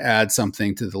 I would add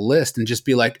something to the list and just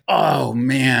be like, oh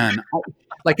man,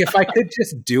 like if I could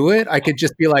just do it, I could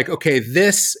just be like, okay,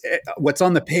 this, what's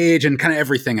on the page and kind of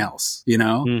everything else,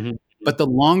 But the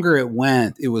longer it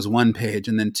went, it was 1 page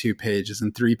and then 2 pages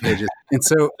and 3 pages. And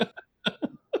so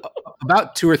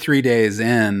about 2 or 3 days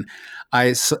in,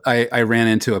 I ran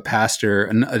into a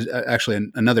pastor, actually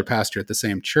another pastor at the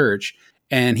same church.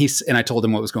 And I told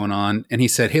him what was going on, and he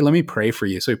said, hey, let me pray for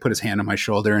you. So he put his hand on my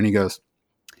shoulder and he goes,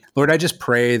 Lord, I just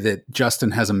pray that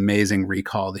Justin has amazing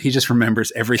recall, that he just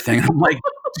remembers everything. I'm like,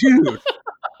 dude,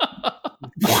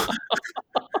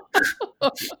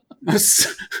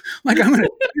 like I'm gonna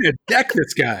deck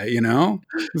this guy, you know?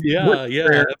 Yeah, yeah,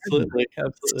 Prayer, absolutely.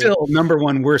 still number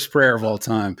one worst prayer of all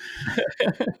time.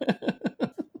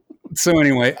 So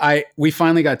anyway, we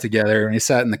finally got together and we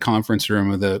sat in the conference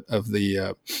room of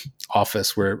the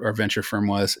office where our venture firm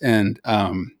was, and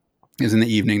it was in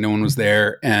the evening. No one was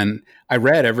there, and I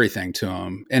read everything to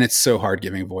him. And it's so hard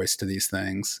giving voice to these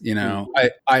things, you know.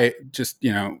 I just,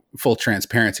 you know, full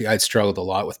transparency, I'd struggled a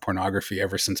lot with pornography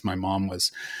ever since my mom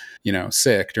was, you know,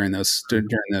 sick during those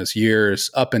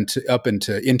years up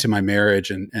into my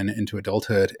marriage and into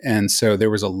adulthood. And so there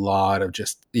was a lot of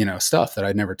just, you know, stuff that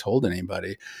I'd never told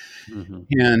anybody.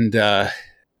 And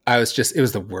it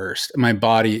was the worst. My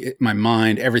body, my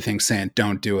mind, everything saying,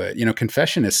 don't do it. You know,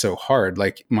 confession is so hard.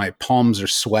 Like my palms are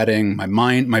sweating, my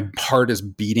heart is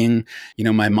beating, you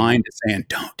know, my mind is saying,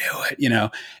 don't do it, you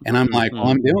know? And I'm like, well,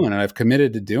 I'm doing it. I've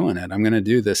committed to doing it. I'm going to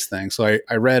do this thing. So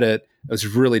I read it. It was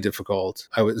really difficult.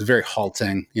 I was very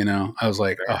halting, you know, I was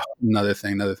like, oh, another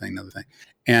thing.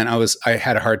 And I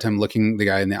had a hard time looking the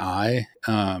guy in the eye.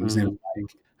 His name was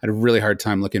Mike. I had a really hard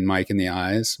time looking Mike in the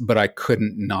eyes, but I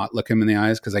couldn't not look him in the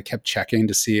eyes because I kept checking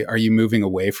to see, are you moving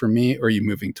away from me or are you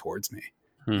moving towards me?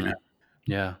 You know?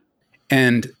 Yeah.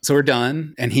 And so we're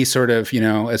done. And he sort of, you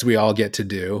know, as we all get to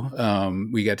do,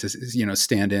 we get to, you know,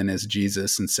 stand in as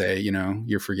Jesus and say, you know,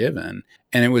 you're forgiven.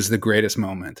 And it was the greatest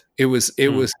moment. It was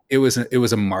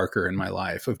a marker in my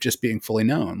life of just being fully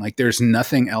known. Like there's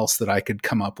nothing else that I could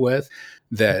come up with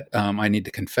that I need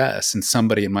to confess, and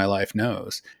somebody in my life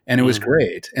knows. And it was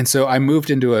great. And so I moved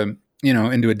into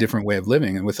a different way of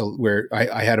living, and where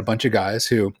I had a bunch of guys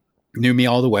who knew me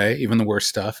all the way, even the worst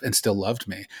stuff, and still loved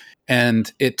me.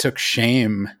 And it took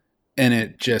shame and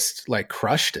it just like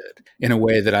crushed it in a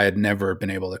way that I had never been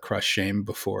able to crush shame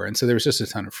before. And so there was just a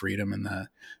ton of freedom in that.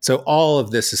 So all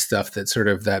of this is stuff that sort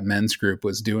of that men's group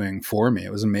was doing for me.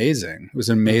 It was amazing. It was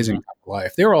an amazing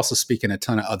life. They were also speaking a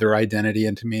ton of other identity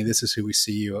into me. This is who we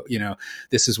see you, you know,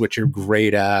 this is what you're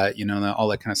great at, you know, all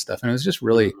that kind of stuff. And it was just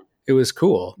really, it was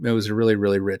cool. It was a really,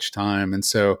 really rich time. And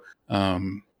so,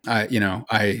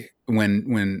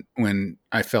 when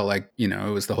I felt like, you know,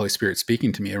 it was the Holy Spirit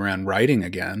speaking to me around writing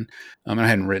again, and I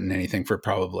hadn't written anything for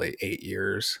probably 8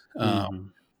 years.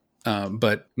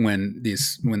 But when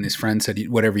these friends said,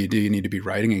 whatever you do, you need to be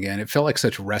writing again, it felt like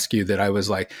such rescue that I was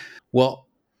like, well,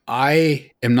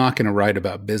 I am not going to write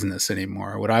about business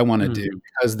anymore. What I want to do,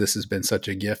 because this has been such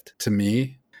a gift to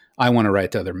me, I want to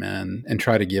write to other men and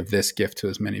try to give this gift to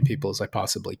as many people as I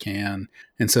possibly can.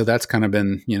 And so that's kind of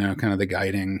been, you know, kind of the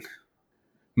guiding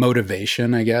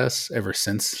motivation, I guess, ever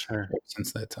since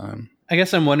that time. I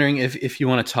guess I'm wondering if you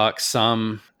want to talk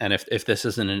some, and if this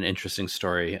isn't an interesting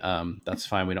story, that's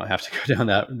fine. We don't have to go down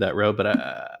that road. But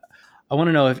I want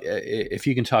to know if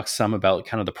you can talk some about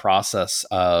kind of the process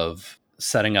of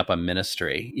setting up a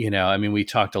ministry. You know, I mean, we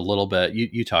talked a little bit,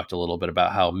 you talked a little bit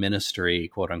about how ministry,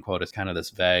 quote unquote, is kind of this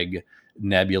vague,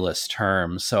 nebulous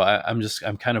term. So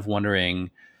I'm kind of wondering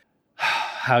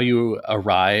how you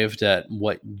arrived at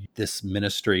what this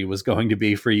ministry was going to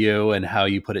be for you and how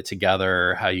you put it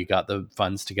together, how you got the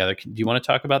funds together. Do you want to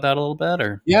talk about that a little bit?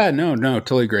 Or? Yeah, no,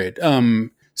 totally great.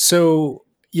 So,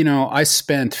 you know, I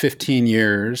spent 15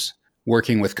 years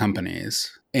working with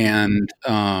companies and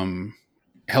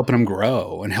helping them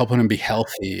grow and helping them be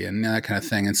healthy and that kind of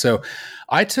thing. And so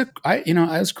I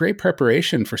was great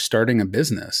preparation for starting a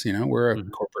business. You know, we're a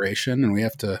corporation and we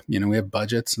have to, you know, we have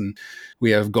budgets and we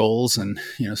have goals and,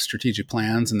 you know, strategic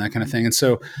plans and that kind of thing. And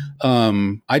so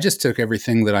I just took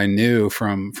everything that I knew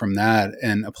from that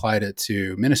and applied it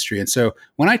to ministry. And so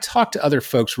when I talk to other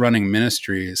folks running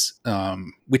ministries,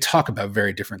 we talk about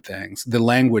very different things. The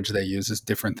language they use is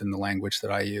different than the language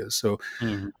that I use. So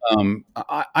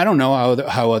I don't know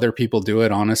how other people do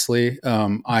it, honestly.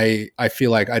 I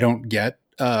feel like I don't get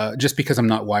just because I'm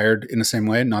not wired in the same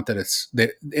way. Not that it's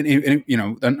that, you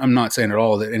know, I'm not saying at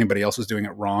all that anybody else is doing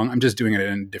it wrong. I'm just doing it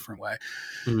in a different way.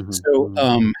 So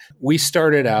we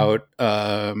started out,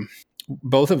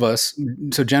 both of us.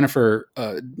 So Jennifer,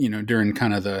 you know, during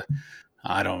kind of the,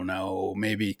 I don't know,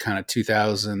 maybe kind of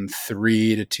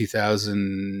 2003 to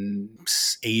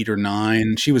 2008 or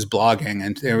 9, she was blogging,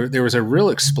 and there was a real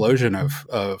explosion of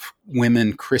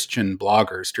women Christian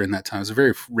bloggers during that time. It was a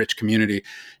very rich community,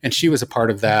 and she was a part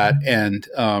of that. And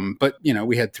but you know,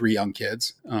 we had 3 young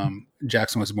kids,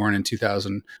 Jackson was born in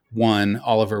 2001,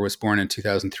 Oliver was born in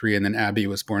 2003, and then Abby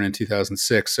was born in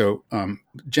 2006. So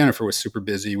Jennifer was super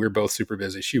busy. We were both super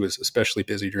busy. She was especially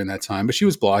busy during that time, but she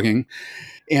was blogging.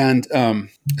 And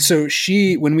so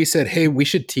when we said, hey, we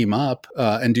should team up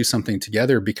and do something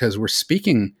together because we're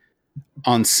speaking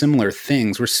on similar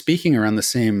things. We're speaking around the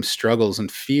same struggles and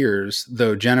fears,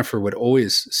 though Jennifer would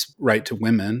always write to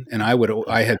women and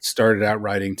I had started out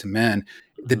writing to men.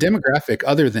 The demographic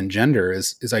other than gender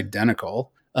is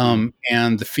identical. And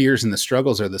the fears and the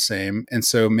struggles are the same. And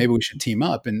so maybe we should team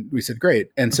up. And we said,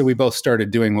 great. And so we both started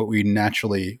doing what we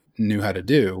naturally knew how to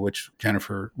do, which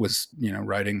Jennifer was,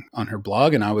 writing on her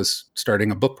blog and I was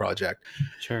starting a book project.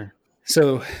 Sure.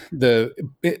 So the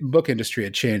book industry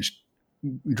had changed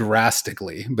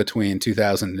drastically between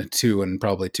 2002 and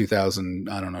probably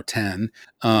 2010.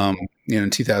 In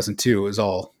 2002, it was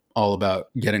all about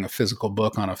getting a physical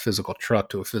book on a physical truck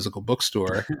to a physical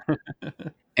bookstore.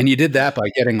 And you did that by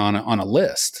getting on a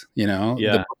list,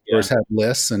 the bookstores had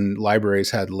lists and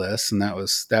libraries had lists. And that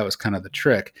was kind of the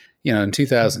trick. In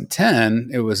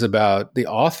 2010, it was about the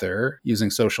author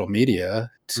using social media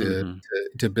to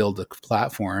build a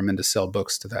platform and to sell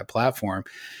books to that platform.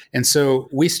 And so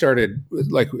we started,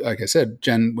 like I said,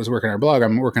 Jen was working on our blog,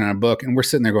 I'm working on a book, and we're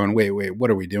sitting there going, wait, what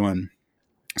are we doing?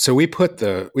 So we put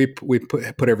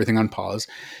everything on pause,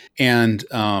 and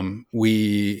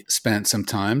we spent some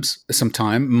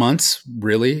time, months,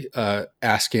 really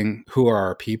asking who are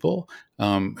our people,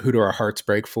 who do our hearts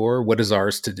break for, what is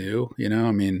ours to do.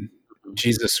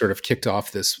 Jesus sort of kicked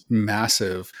off this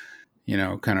massive,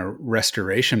 kind of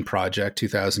restoration project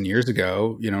 2,000 years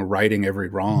ago. Righting every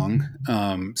wrong,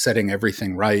 setting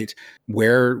everything right.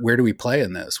 Where do we play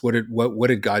in this? What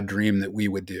did God dream that we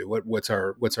would do? What's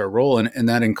our role? And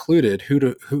that included who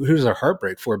does our heart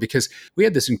break for? Because we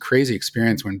had this crazy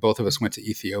experience when both of us went to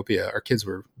Ethiopia. Our kids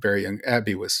were very young.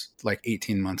 Abby was like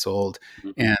 18 months old,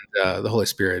 and the Holy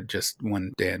Spirit just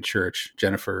one day in church,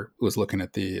 Jennifer was looking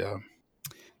at the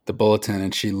bulletin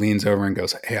and she leans over and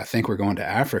goes, "Hey, I think we're going to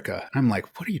Africa." And I'm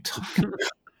like, "What are you talking about?"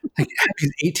 Like,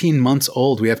 Abby's 18 months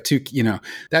old. We have two,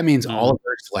 that means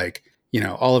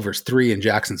Oliver's 3 and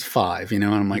Jackson's 5, and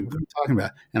I'm like, "What are you talking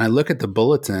about?" And I look at the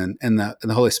bulletin and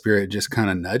the Holy Spirit just kind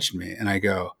of nudged me and I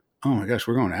go, "Oh my gosh,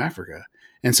 we're going to Africa."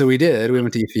 And so we did. We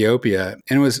went to Ethiopia,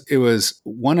 and it was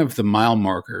one of the mile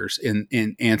markers in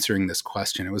answering this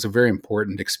question. It was a very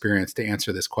important experience to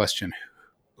answer this question.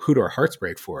 Who do our hearts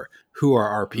break for? Who are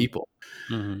our people?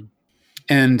 Mm-hmm.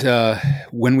 And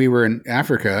when we were in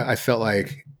Africa, I felt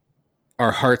like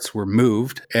our hearts were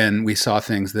moved, and we saw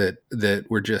things that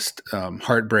were just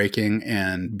heartbreaking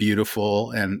and beautiful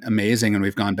and amazing. And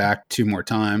we've gone back 2 more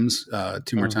times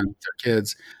with our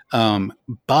kids.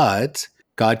 But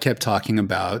God kept talking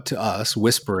about to us,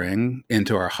 whispering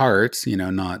into our hearts,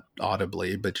 not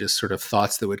audibly, but just sort of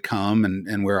thoughts that would come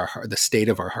and where the state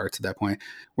of our hearts at that point.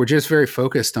 We're just very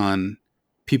focused on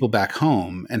people back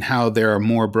home and how there are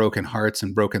more broken hearts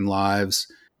and broken lives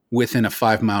within a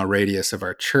 5-mile radius of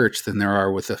our church than there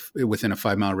are within a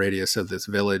 5-mile radius of this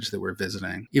village that we're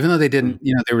visiting. Even though they didn't,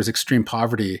 there was extreme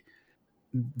poverty,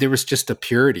 there was just a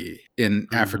purity in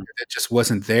Africa that just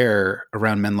wasn't there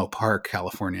around Menlo Park,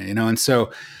 California, And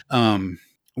so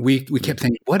we kept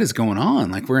thinking, what is going on?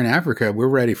 Like, we're in Africa, we're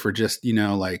ready for just,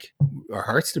 like our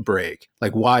hearts to break,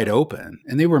 like wide open.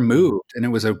 And they were moved, and it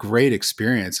was a great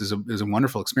experience. It was a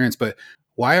wonderful experience. But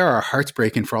why are our hearts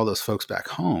breaking for all those folks back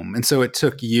home? And so it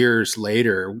took years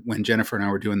later when Jennifer and I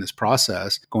were going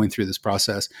through this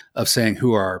process of saying,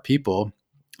 who are our people?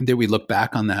 That we look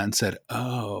back on that and said,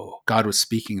 oh, God was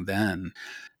speaking then.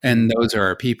 And those are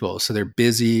our people. So they're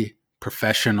busy,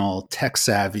 professional, tech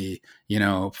savvy,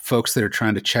 folks that are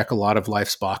trying to check a lot of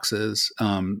life's boxes.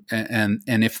 And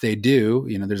if they do,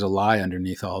 there's a lie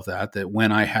underneath all of that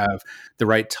when I have the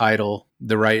right title,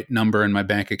 the right number in my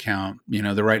bank account,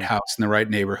 the right house in the right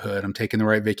neighborhood, I'm taking the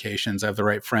right vacations, I have the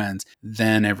right friends,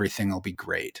 then everything will be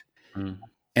great.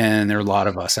 And there are a lot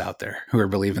of us out there who are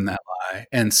believing that lie.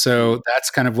 And so that's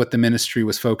kind of what the ministry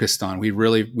was focused on. We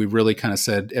really kind of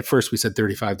said, at first we said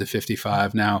 35 to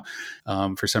 55. Now,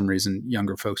 for some reason,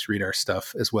 younger folks read our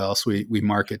stuff as well. So we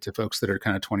market to folks that are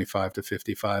kind of 25 to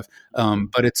 55.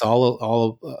 But it's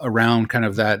all around kind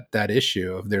of that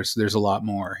issue of there's a lot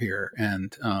more here.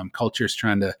 And culture's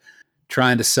trying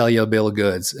to sell you a bill of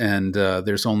goods, and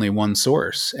there's only one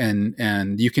source,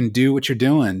 and you can do what you're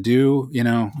doing.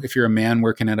 If you're a man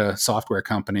working at a software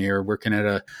company or working at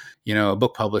a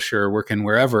book publisher, or working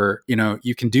wherever,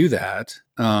 you can do that.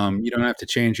 You don't have to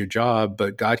change your job,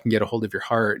 but God can get a hold of your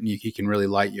heart, and He can really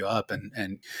light you up,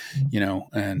 and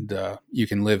you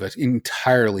can live an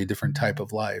entirely different type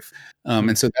of life.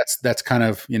 And so that's kind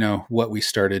of what we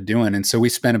started doing. And so we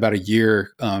spent about a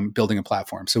year building a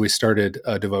platform. So we started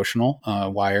a devotional.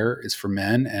 Wire is for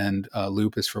men, and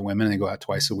Loop is for women. They go out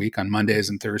twice a week on Mondays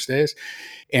and Thursdays,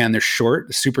 and they're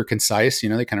short, super concise.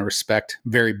 They kind of respect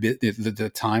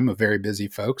the time of very busy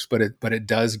folks, but it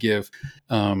does give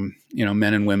men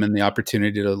and women the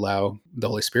opportunity to allow the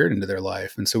Holy Spirit into their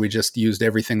life. And so we just used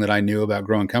everything that I knew about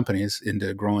growing companies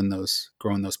into growing those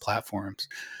platforms.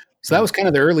 So that was kind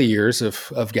of the early years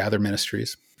of Gather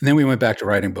Ministries. And then we went back to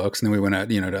writing books, and then we went out,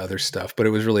 to other stuff. But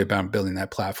it was really about building that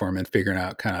platform and figuring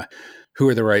out kind of who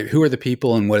are the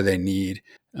people and what do they need.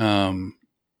 One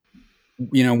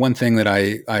thing that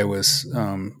I was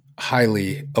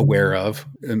highly aware of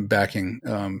in backing,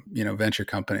 venture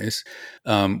companies,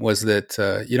 was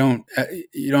that you don't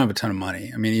have a ton of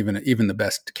money. I mean, even the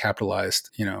best capitalized,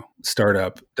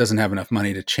 startup doesn't have enough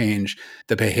money to change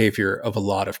the behavior of a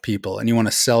lot of people. And you want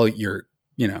to sell your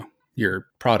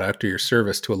product or your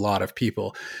service to a lot of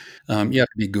people. You have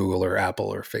to be Google or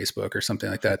Apple or Facebook or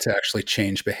something like that to actually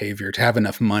change behavior, to have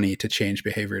enough money to change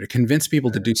behavior, to convince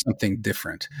people to do something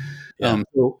different. Yeah.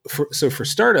 So for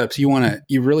startups, you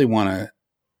really want to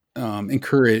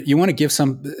encourage. You want to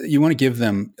give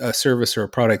them a service or a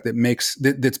product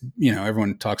that's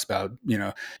everyone talks about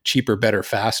cheaper, better,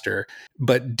 faster,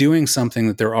 but doing something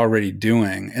that they're already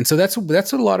doing. And so that's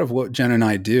a lot of what Jen and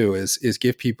I do is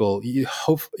give people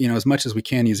as much as we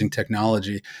can using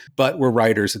technology, but we're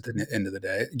writers at the end of the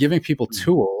day, giving people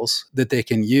tools that they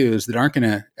can use that aren't going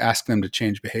to ask them to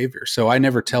change behavior. So I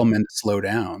never tell men to slow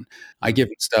down. I give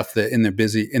them stuff that in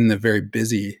the very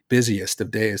busiest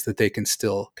of days that they can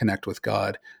still connect with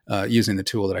God using the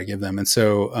tool that I give them. And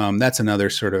so that's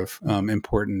another sort of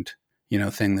important,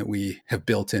 thing that we have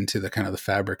built into the kind of the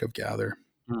fabric of Gather.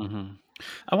 Mm-hmm.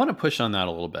 I want to push on that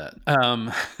a little bit.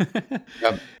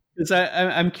 Yep. Because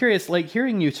I'm curious, like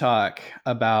hearing you talk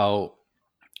about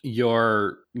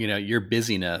your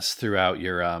busyness throughout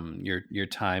your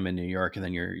time in New York and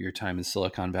then your time in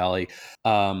Silicon Valley.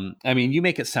 I mean, you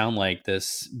make it sound like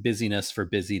this busyness for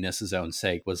busyness' own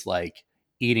sake was like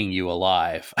eating you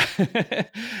alive.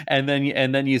 and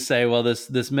then you say, well,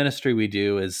 this ministry we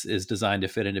do is designed to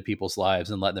fit into people's lives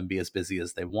and let them be as busy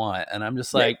as they want. And I'm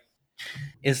just like,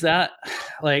 is that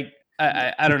like,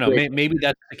 I don't know. Maybe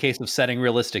that's the case of setting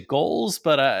realistic goals,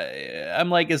 but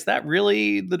I'm like, is that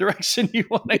really the direction you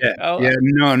want to go? Yeah,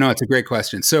 no, it's a great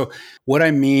question. So what I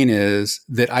mean is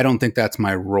that I don't think that's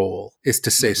my role, is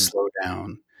to say slow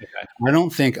down. Okay. I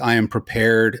don't think I am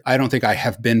prepared. I don't think I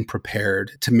have been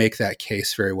prepared to make that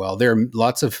case very well. There are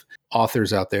lots of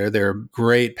authors out there. There are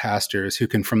great pastors who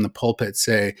can from the pulpit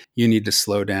say, you need to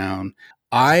slow down.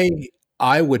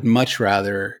 I would much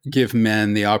rather give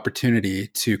men the opportunity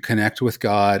to connect with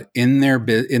God in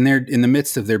the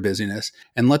midst of their busyness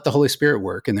and let the Holy Spirit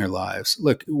work in their lives.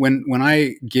 Look, when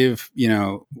I give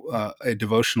a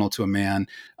devotional to a man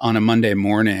on a Monday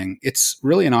morning, it's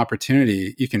really an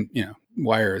opportunity. You can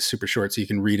Wire is super short, so you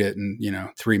can read it in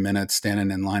 3 minutes,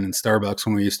 standing in line in Starbucks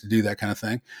when we used to do that kind of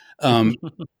thing.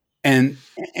 And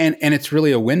it's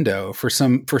really a window for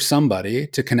somebody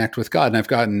to connect with God. And I've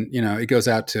gotten, it goes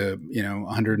out to,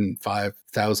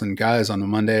 105,000 guys on a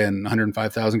Monday and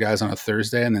 105,000 guys on a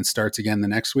Thursday, and then starts again the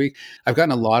next week. I've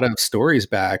gotten a lot of stories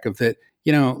back of that,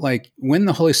 like when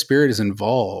the Holy Spirit is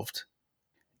involved,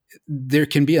 there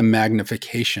can be a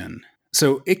magnification.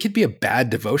 So it could be a bad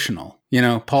devotional.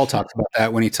 Paul talks about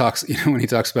that when he talks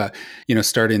about,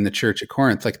 starting the church at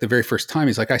Corinth. Like the very first time,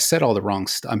 he's like, I said all the wrong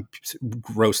stuff. I'm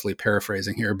grossly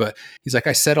paraphrasing here, but he's like,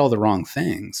 I said all the wrong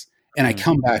things. And I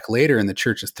come back later and the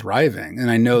church is thriving.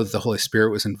 And I know that the Holy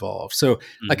Spirit was involved. So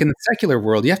like in the secular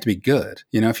world, you have to be good.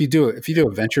 If you do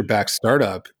a venture-backed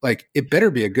startup, like it better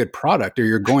be a good product or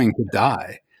you're going to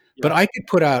die. But I could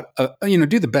put out,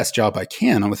 do the best job I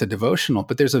can with a devotional,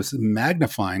 but there's a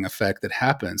magnifying effect that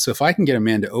happens. So if I can get a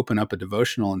man to open up a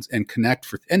devotional and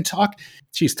connect and talk,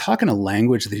 she's talking a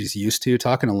language that he's used to,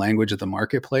 talking a language of the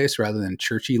marketplace rather than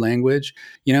churchy language,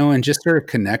 and just sort of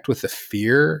connect with the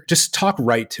fear, just talk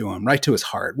right to him, right to his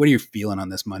heart. What are you feeling on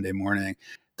this Monday morning?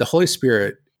 The Holy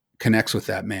Spirit connects with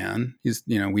that man. He's,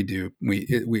 what we do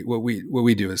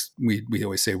is we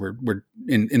always say we're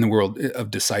in the world of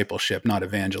discipleship, not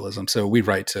evangelism. So we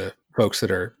write to folks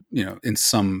that are, in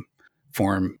some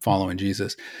form following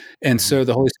Jesus. And so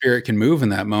the Holy Spirit can move in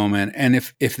that moment. And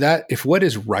if what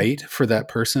is right for that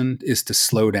person is to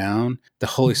slow down, the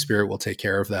Holy Spirit will take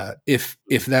care of that. If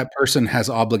that person has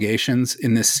obligations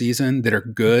in this season that are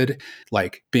good,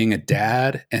 like being a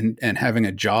dad and having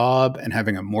a job and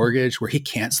having a mortgage where he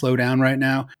can't slow down right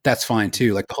now, that's fine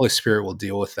too. Like the Holy Spirit will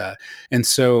deal with that. And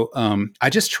so I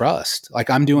just trust, like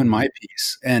I'm doing my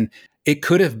piece. And it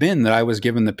could have been that I was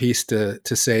given the piece to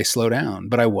say slow down,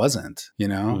 but I wasn't.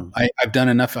 I've done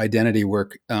enough identity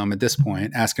work at this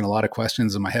point, asking a lot of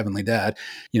questions of my heavenly dad,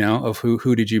 of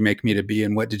who did you make me to be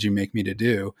and what did you make me to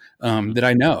do, that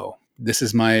I know this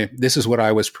is what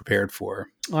I was prepared for.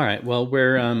 All right. Well,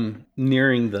 we're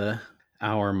nearing the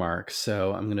hour mark,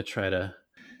 so I'm going to try to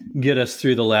get us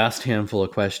through the last handful of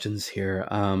questions here.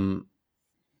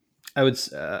 I would.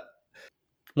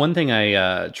 One thing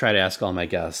I try to ask all my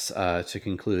guests to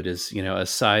conclude is,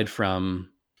 aside from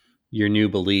your new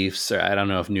beliefs, or I don't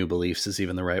know if new beliefs is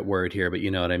even the right word here, but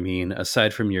you know what I mean.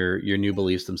 Aside from your new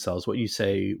beliefs themselves, what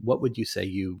would you say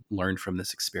you learned from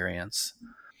this experience?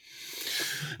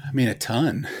 I mean, a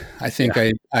ton. I think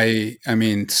I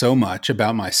mean, so much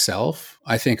about myself.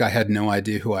 I think I had no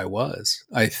idea who I was.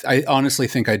 I honestly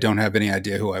think I don't have any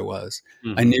idea who I was.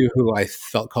 Mm-hmm. I knew who I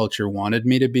felt culture wanted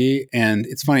me to be. And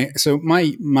it's funny. So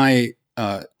my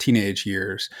teenage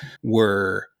years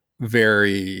were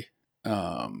very,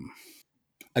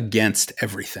 against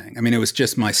everything. I mean, it was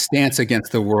just my stance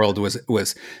against the world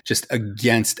was just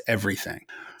against everything.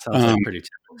 Sounds like pretty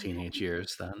typical teenage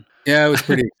years then. Yeah, it was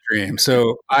pretty extreme.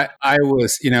 So I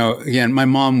was, again, my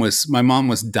mom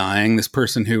was dying. This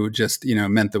person who just,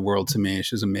 meant the world to me.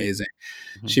 She was amazing.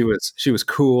 Mm-hmm. She was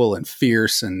cool and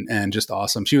fierce and just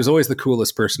awesome. She was always the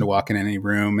coolest person to walk in any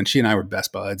room. And she and I were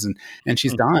best buds, and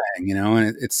she's dying,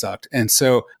 and it sucked. And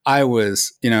so I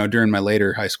was, during my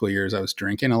later high school years, I was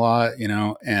drinking a lot,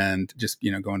 and just,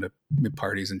 going to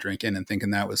parties and drinking and thinking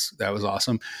that was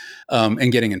awesome.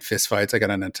 And getting in fistfights. I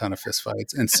got in a ton of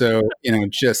fistfights. And so,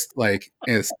 just like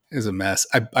is a mess.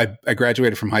 I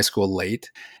graduated from high school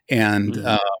late, and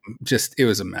just it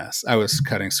was a mess. I was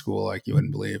cutting school like you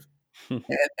wouldn't believe.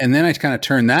 And then I kind of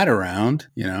turned that around,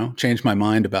 changed my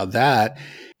mind about that.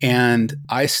 And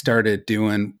I started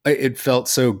doing, it felt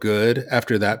so good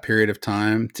after that period of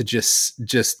time to just,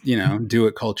 do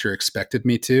what culture expected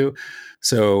me to.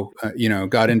 So,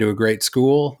 got into a great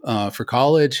school for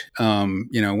college,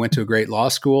 went to a great law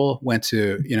school, went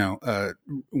to,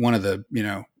 one of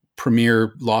the,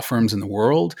 premier law firms in the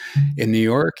world in New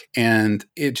York. And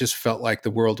it just felt like the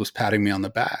world was patting me on the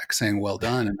back saying, well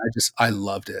done. And I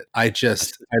loved it. I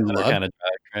loved kind of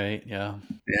drag, right? Yeah.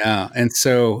 Yeah. And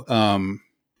so,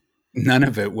 none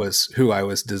of it was who I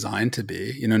was designed to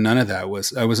be. None of that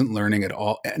I wasn't learning at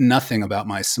all, nothing about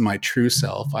my true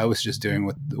self. I was just doing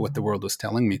what the world was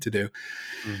telling me to do.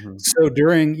 Mm-hmm. So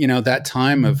during, that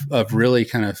time of really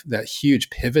kind of that huge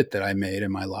pivot that I made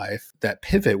in my life, that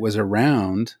pivot was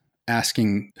around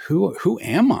asking who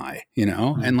am I,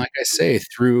 mm-hmm. And like I say,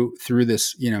 through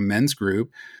this, men's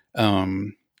group,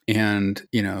 and,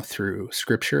 through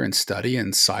scripture and study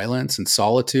and silence and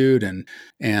solitude and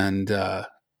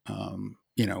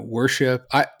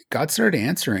worship, God started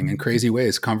answering in crazy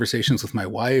ways. Conversations with my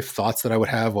wife, thoughts that I would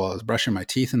have while I was brushing my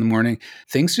teeth in the morning,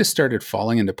 things just started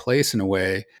falling into place in a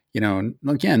way,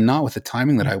 again, not with the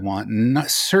timing that I want,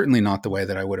 certainly not the way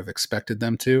that I would have expected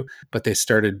them to, but they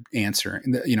started answering,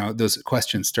 those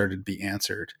questions started to be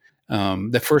answered.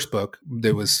 The first book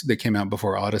that came out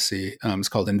before Odyssey is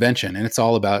called Invention, and it's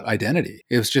all about identity.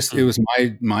 It was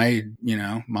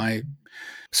my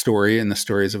story and the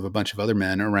stories of a bunch of other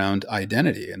men around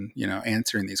identity and,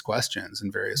 answering these questions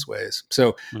in various ways.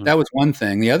 So that was one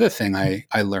thing. The other thing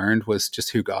I learned was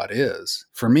just who God is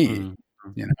for me,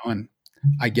 and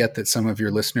I get that some of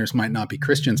your listeners might not be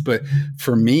Christians, but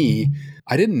for me,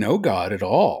 I didn't know God at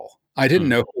all. I didn't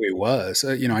know who he was.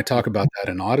 I talk about that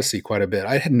in Odyssey quite a bit.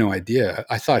 I had no idea.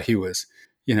 I thought he was,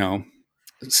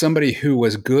 somebody who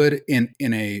was good in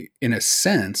a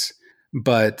sense,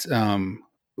 but,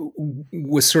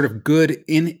 was sort of good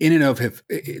in and of him,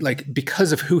 like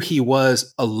because of who he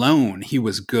was alone, he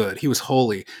was good, he was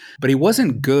holy, but he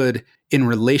wasn't good in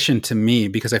relation to me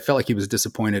because I felt like he was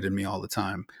disappointed in me all the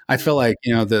time. I felt like,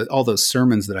 all those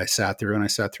sermons that I sat through, and I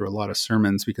sat through a lot of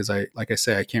sermons because I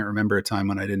can't remember a time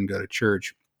when I didn't go to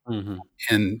church. Mm-hmm.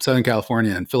 In Southern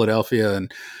California and Philadelphia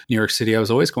and New York City, I was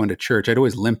always going to church. I'd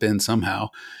always limp in somehow,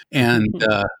 and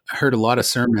heard a lot of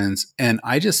sermons. And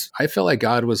I felt like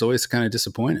God was always kind of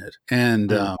disappointed.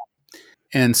 And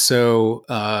so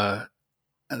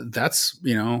that's,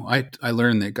 I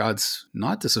learned that God's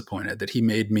not disappointed, that he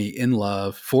made me in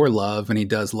love, for love, and he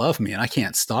does love me, and I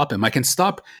can't stop him. I can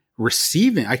stop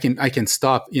receiving. I can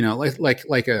stop,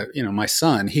 like a, my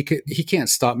son, he can't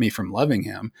stop me from loving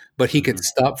him, but he could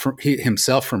stop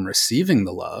himself from receiving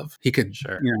the love. He could,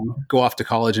 Sure. go off to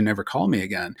college and never call me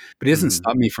again, but he doesn't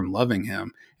stop me from loving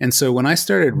him. And so when I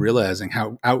started realizing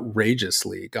how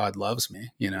outrageously God loves me,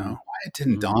 it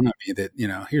didn't dawn on me that,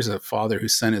 here's a father who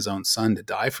sent his own son to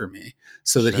die for me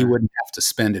so that he wouldn't have to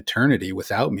spend eternity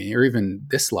without me, or even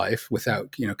this life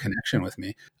without, connection with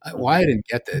me. Why I didn't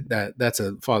get that's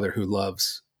a father who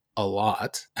loves a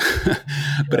lot,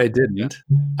 but I didn't.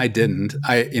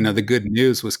 The good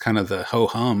news was kind of the ho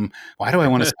hum. Why do I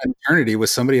want to spend eternity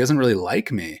with somebody who doesn't really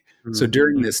like me? So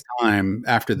during this time,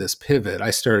 after this pivot, I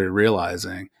started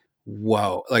realizing,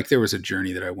 whoa, like there was a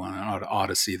journey that I went on.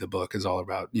 Odyssey, the book, is all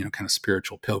about, kind of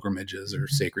spiritual pilgrimages or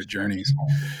sacred journeys.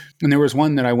 And there was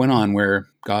one that I went on where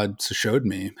God showed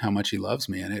me how much he loves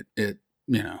me. And it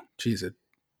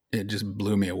just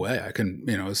blew me away. I couldn't,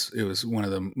 it was one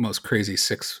of the most crazy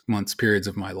 6 months periods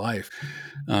of my life.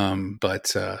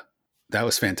 But that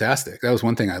was fantastic. That was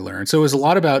one thing I learned. So it was a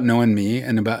lot about knowing me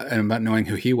and about knowing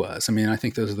who he was. I mean, I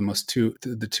think those are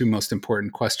the two most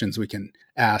important questions we can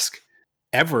ask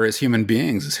ever as human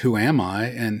beings, is who am I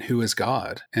and who is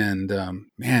God? And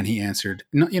man, he answered,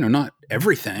 not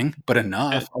everything, but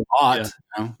enough, a lot.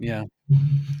 Yeah.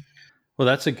 Well,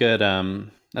 that's a good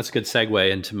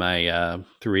segue into my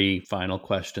 3 final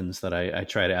questions that I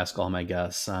try to ask all my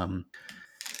guests.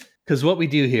 Because what we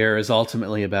do here is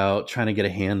ultimately about trying to get a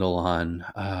handle on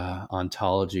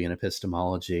ontology and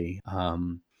epistemology.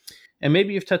 And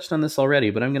maybe you've touched on this already,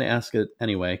 but I'm going to ask it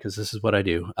anyway, because this is what I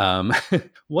do.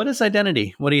 What is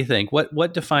identity? What do you think?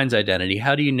 What defines identity?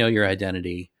 How do you know your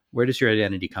identity? Where does your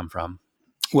identity come from?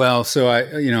 Well, so I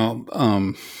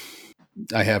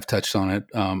have touched on it.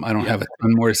 I don't have a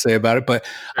ton more to say about it, but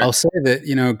I'll say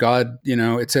that, God,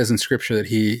 it says in scripture that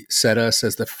he set us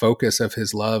as the focus of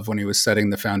his love when he was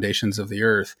setting the foundations of the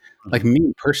earth. Like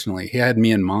me personally, he had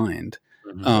me in mind.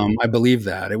 I believe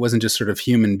that it wasn't just sort of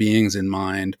human beings in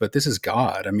mind, but this is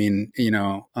God. I mean,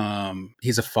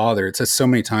 he's a father. It says so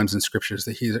many times in scriptures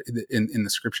that he's in the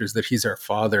scriptures that he's our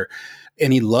father,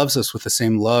 and he loves us with the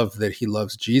same love that he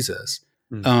loves Jesus.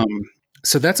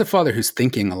 So that's a father who's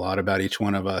thinking a lot about each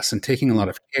one of us and taking a lot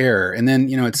of care. And then,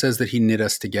 it says that he knit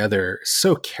us together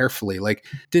so carefully, like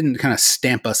didn't kind of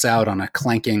stamp us out on a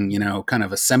clanking, kind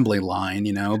of assembly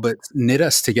line, but knit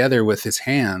us together with his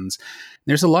hands.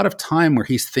 There's a lot of time where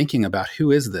he's thinking about, who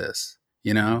is this?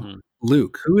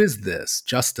 Luke, who is this?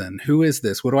 Justin, who is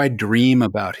this? What do I dream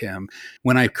about him?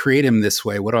 When I create him this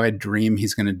way, what do I dream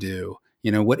he's going to do?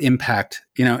 What impact,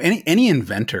 any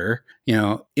inventor,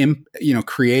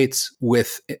 creates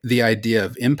with the idea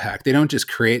of impact. They don't just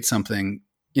create something,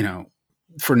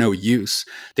 for no use.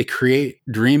 They create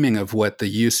dreaming of what the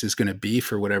use is going to be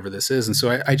for whatever this is. And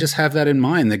so I just have that in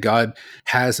mind, that God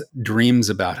has dreams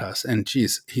about us, and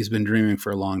he's been dreaming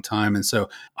for a long time. And so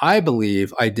I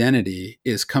believe identity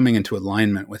is coming into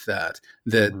alignment with that,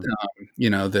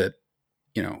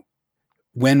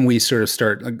 when we sort of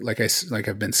start, like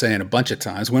I've been saying a bunch of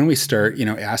times, when we start,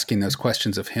 asking those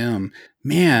questions of him,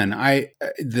 man,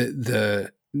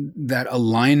 that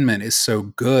alignment is so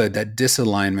good. That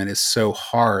disalignment is so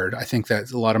hard. I think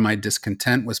that a lot of my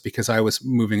discontent was because I was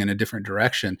moving in a different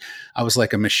direction. I was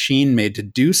like a machine made to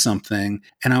do something,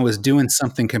 and I was doing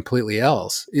something completely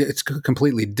else. It's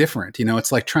completely different.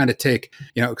 It's like trying to take,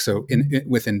 so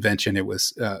with invention, it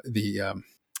was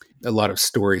a lot of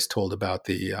stories told about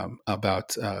the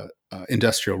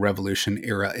Industrial Revolution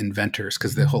era inventors,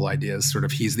 because the whole idea is sort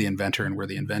of he's the inventor and we're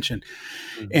the invention.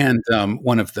 And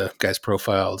one of the guys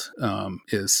profiled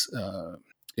is the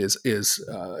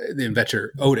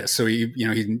inventor Otis. So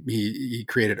he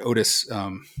created Otis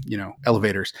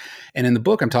elevators. And in the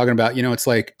book I'm talking about, it's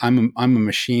like I'm a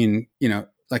machine,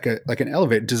 like an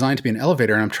elevator designed to be an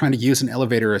elevator, and I'm trying to use an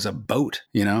elevator as a boat.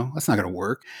 That's not going to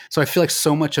work. So I feel like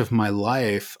so much of my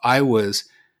life I was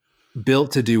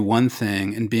built to do one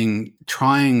thing and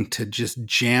trying to just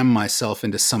jam myself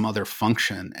into some other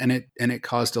function. And it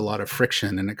caused a lot of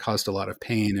friction, and it caused a lot of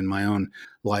pain in my own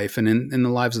life and in the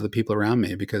lives of the people around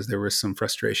me, because there was some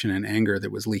frustration and anger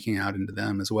that was leaking out into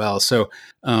them as well. So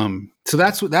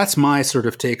that's my sort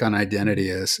of take on identity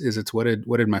is it's what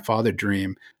did my father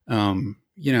dream?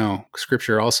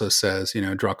 Scripture also says,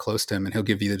 draw close to him and he'll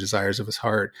give you the desires of his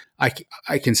heart. I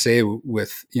can say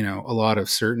with, a lot of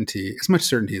certainty, as much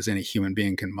certainty as any human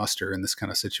being can muster in this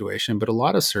kind of situation, but a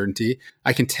lot of certainty,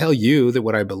 I can tell you that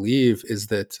what I believe is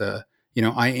that,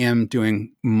 I am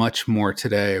doing much more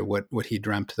today what he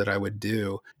dreamt that I would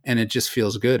do. And it just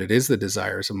feels good. It is the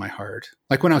desires of my heart.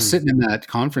 Like when I was sitting in that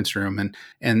conference room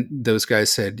and those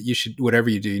guys said, you should, whatever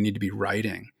you do, you need to be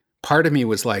writing. part of me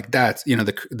was like, that's,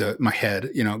 my head,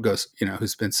 goes,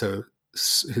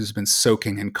 who's been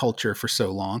soaking in culture for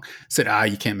so long, said,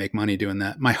 you can't make money doing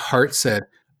that. My heart said,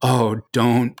 oh,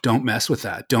 don't mess with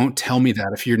that. Don't tell me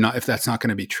that if that's not going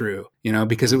to be true,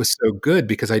 because it was so good,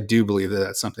 because I do believe that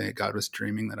that's something that God was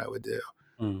dreaming that I would do.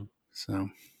 Mm. So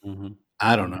Mm-hmm.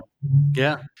 I don't know.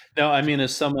 Yeah. No, I mean,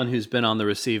 as someone who's been on the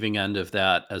receiving end of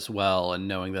that as well, and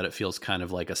knowing that it feels kind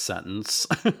of like a sentence.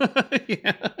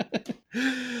 Yeah.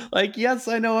 Like, yes,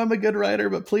 I know I'm a good writer,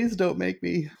 but please don't make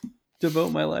me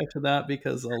devote my life to that,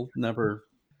 because I'll never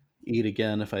eat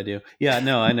again if I do. Yeah,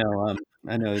 no, I know.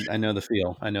 I know the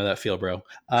feel. I know that feel, bro.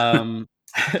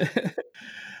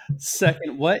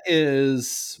 Second, what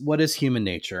is human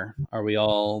nature? Are we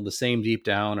all the same deep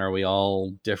down? Are we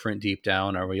all different deep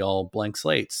down? Are we all blank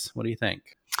slates? What do you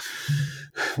think?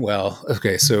 Well,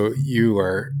 okay, so you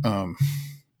are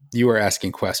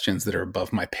asking questions that are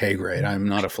above my pay grade. I'm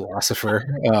not a philosopher.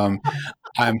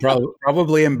 I'm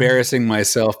probably embarrassing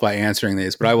myself by answering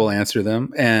these, but I will answer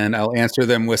them, and I'll answer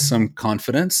them with some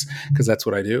confidence, because that's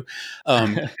what I do.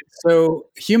 So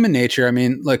human nature, I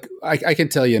mean, look, I can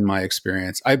tell you in my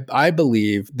experience, I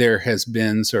believe there has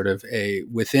been sort of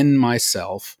within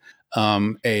myself,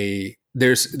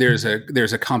 there's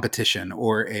a competition,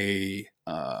 or I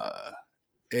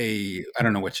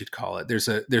don't know what you'd call it.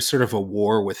 There's sort of a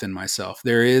war within myself.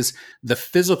 There is the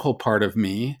physical part of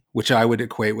me, which I would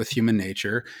equate with human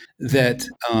nature, that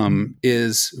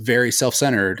is very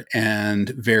self-centered and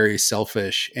very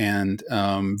selfish, and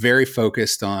very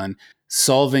focused on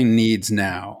solving needs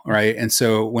now, right? And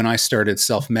so when I started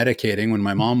self-medicating, when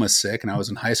my mom was sick and I was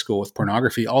in high school, with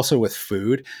pornography, also with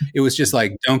food, it was just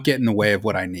like, don't get in the way of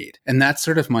what I need. And that's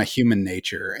sort of my human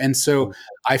nature. And so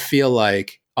I feel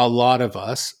like a lot of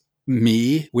us,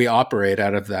 we operate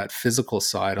out of that physical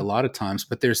side a lot of times,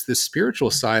 but there's this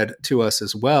spiritual side to us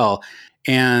as well.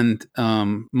 And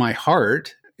my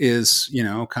heart is,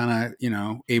 kind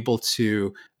of, able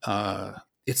to,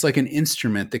 it's like an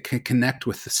instrument that can connect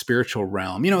with the spiritual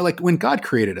realm. Like when God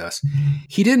created us,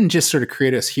 he didn't just sort of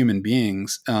create us human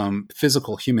beings,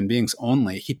 physical human beings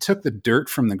only. He took the dirt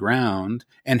from the ground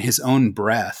and his own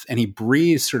breath, and he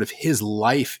breathed sort of his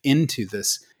life into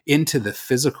the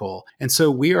physical. And so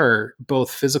we are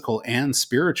both physical and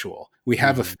spiritual. We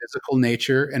have a physical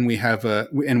nature, and we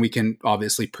can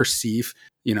obviously perceive,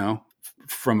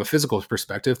 from a physical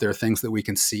perspective, there are things that we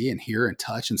can see and hear and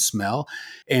touch and smell.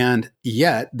 And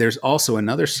yet there's also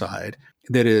another side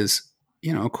that is,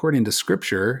 according to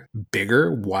scripture,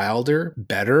 bigger, wilder,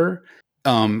 better.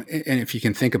 And if you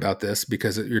can think about this,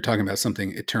 because you're talking about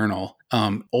something eternal,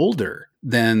 older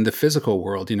than the physical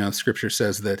world. Scripture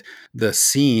says that the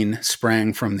seen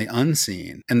sprang from the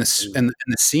unseen, and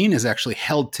the seen is actually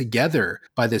held together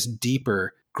by this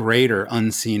deeper, greater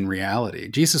unseen reality.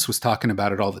 Jesus was talking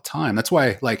about it all the time. That's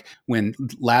why, like, when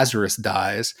Lazarus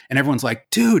dies and everyone's like,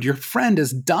 dude, your friend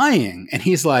is dying. And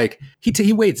he's like,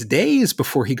 he waits days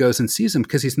before he goes and sees him,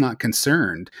 because he's not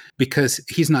concerned, because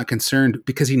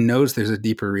he knows there's a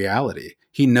deeper reality.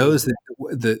 He knows that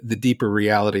the deeper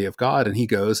reality of God, and he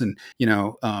goes and,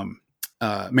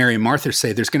 Mary and Martha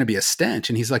say there's going to be a stench.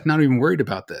 And he's like, not even worried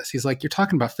about this. He's like, you're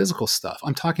talking about physical stuff.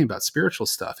 I'm talking about spiritual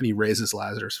stuff. And he raises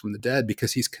Lazarus from the dead,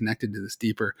 because he's connected to this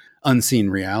deeper unseen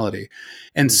reality.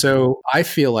 And so I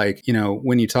feel like,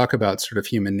 when you talk about sort of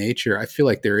human nature, I feel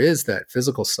like there is that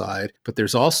physical side, but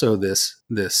there's also this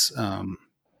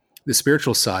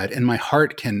spiritual side, and my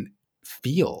heart can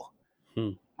feel.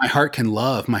 My heart can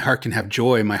love, my heart can have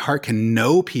joy, my heart can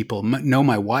know people, know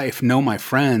my wife, know my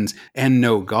friends, and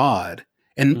know God.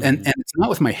 And it's not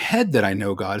with my head that I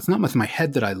know God. It's not with my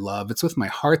head that I love. It's with my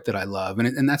heart that I love.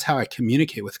 And that's how I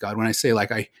communicate with God. When I say,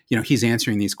 like, he's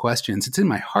answering these questions, it's in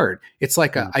my heart. It's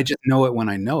like I just know it when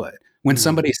I know it. When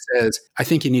somebody says, I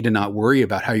think you need to not worry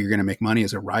about how you're going to make money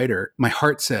as a writer, my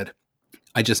heart said,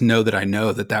 I just know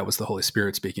that was the Holy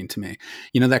Spirit speaking to me,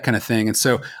 that kind of thing. And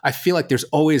so I feel like there's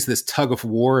always this tug of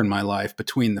war in my life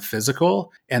between the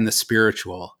physical and the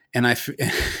spiritual. And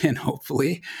and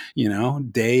hopefully,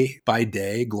 day by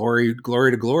day, glory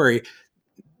to glory,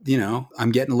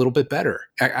 I'm getting a little bit better.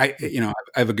 I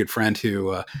have a good friend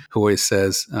who always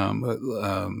says,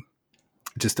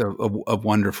 just a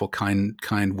wonderful,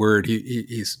 kind word.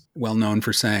 He's well known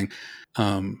for saying,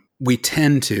 we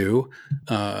tend to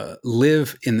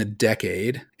live in the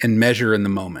decade and measure in the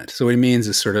moment. So what he means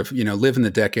is sort of, live in the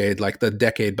decade, like the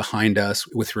decade behind us,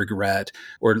 with regret,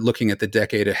 or looking at the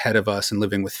decade ahead of us and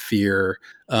living with fear.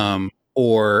 But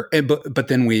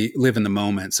then we live in the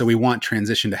moment. So we want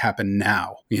transition to happen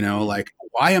now, like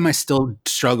why am I still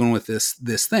struggling with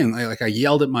this thing? Like I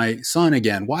yelled at my son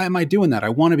again. Why am I doing that? I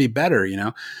want to be better.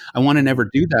 I want to never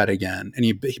do that again. And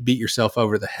you beat yourself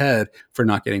over the head for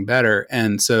not getting better.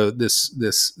 And so this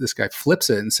guy flips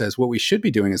it and says, what we should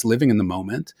be doing is living in the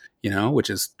moment, which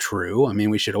is true. I mean,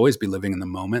 we should always be living in the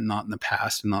moment, not in the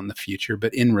past and not in the future,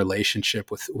 but in relationship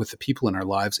with the people in our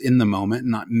lives in the moment,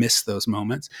 and not miss those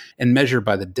moments, and measure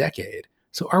by the decade.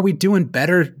 So are we doing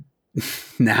better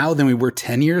now than we were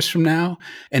 10 years from now?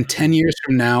 And 10 years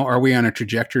from now, are we on a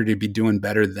trajectory to be doing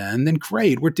better then? Then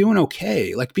great, we're doing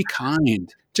okay. Like, be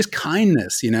kind, just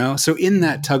kindness, So in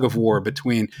that tug of war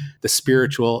between the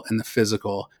spiritual and the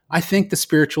physical, I think the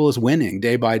spiritual is winning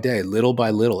day by day, little by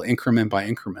little, increment by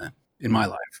increment in my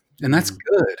life. And that's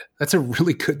good. That's a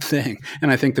really good thing.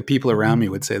 And I think the people around me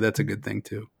would say that's a good thing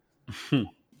too.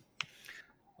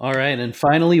 All right. And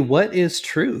finally, what is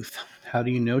truth? How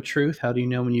do you know truth? How do you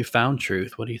know when you found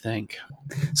truth? What do you think?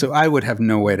 So I would have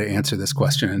no way to answer this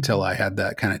question until I had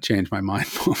that kind of change my mind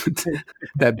moment,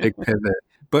 that big pivot.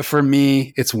 But for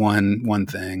me, it's one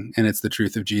thing, and it's the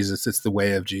truth of Jesus. It's the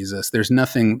way of Jesus. There's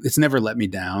nothing, it's never let me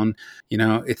down.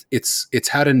 It's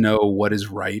how to know what is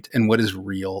right and what is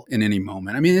real in any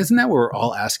moment. I mean, isn't that what we're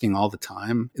all asking all the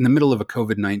time? In the middle of a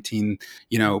COVID-19,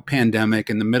 pandemic,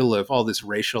 in the middle of all this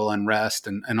racial unrest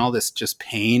and all this just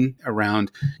pain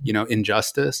around,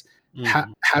 injustice,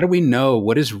 how do we know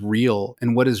what is real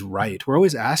and what is right? We're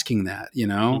always asking that,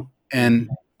 and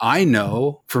I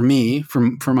know, for me,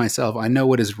 for myself, I know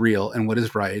what is real and what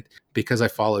is right because I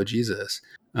follow Jesus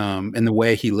and the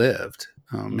way he lived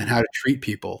and how to treat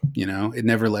people. It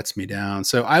never lets me down.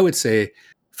 So I would say,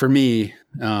 for me,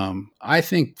 I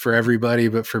think for everybody,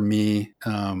 but for me,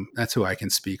 that's who I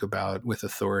can speak about with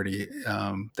authority.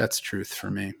 That's truth for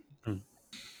me.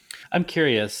 I'm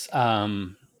curious.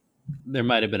 There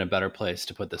might have been a better place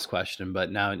to put this question,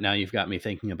 but now you've got me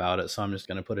thinking about it. So I'm just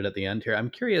going to put it at the end here. I'm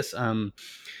curious.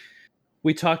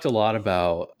 We talked a lot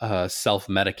about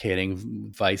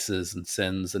self-medicating vices and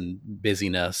sins and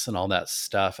busyness and all that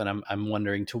stuff. And I'm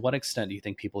wondering, to what extent do you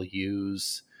think people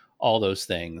use all those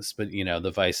things, but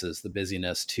the vices, the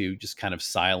busyness, to just kind of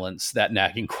silence that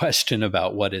nagging question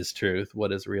about what is truth,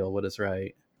 what is real, what is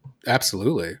right?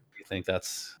 Absolutely. You think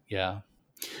that's, yeah.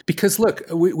 Because look,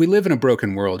 we live in a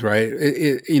broken world, right?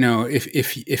 If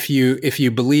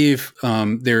you believe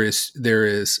there is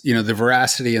the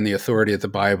veracity and the authority of the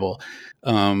Bible,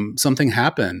 something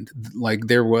happened. Like,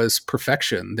 there was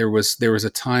perfection. There was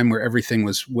a time where everything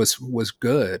was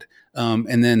good,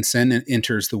 and then sin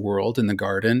enters the world in the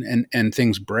garden, and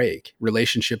things break.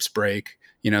 Relationships break.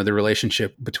 The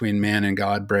relationship between man and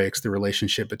God breaks. The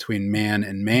relationship between man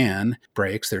and man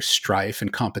breaks. There's strife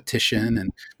and competition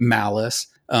and malice.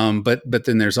 But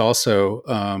then there's also,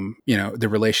 the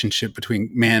relationship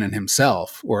between man and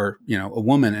himself, or, a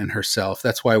woman and herself.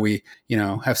 That's why we,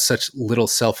 have such little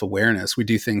self-awareness. We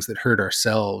do things that hurt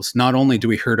ourselves. Not only do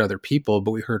we hurt other people,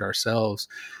 but we hurt ourselves.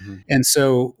 Mm-hmm. And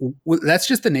so that's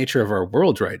just the nature of our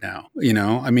world right now.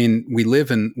 I mean, we live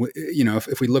in,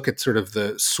 if we look at sort of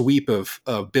the sweep of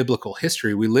biblical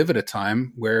history, we live at a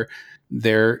time where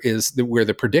where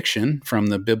the prediction from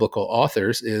the biblical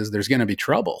authors is there's going to be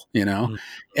trouble, mm-hmm.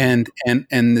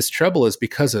 and this trouble is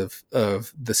because of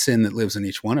the sin that lives in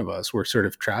each one of us. We're sort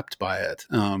of trapped by it.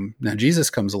 Now Jesus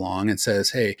comes along and says,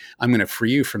 hey, I'm going to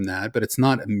free you from that, but it's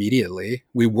not immediately.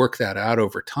 We work that out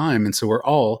over time. And so we're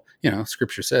all,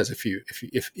 scripture says, if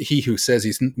he who says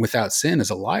he's without sin is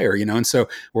a liar, and so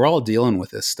we're all dealing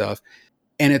with this stuff.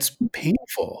 And it's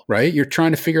painful, right? You're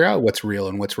trying to figure out what's real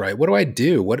and what's right. What do I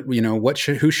do?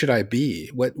 Who should I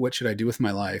be? What should I do with my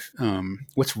life?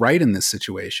 What's right in this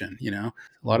situation? A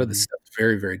lot of this stuff is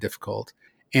very, very difficult.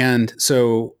 And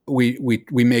so we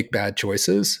make bad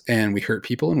choices, and we hurt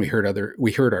people, and we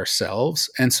hurt ourselves.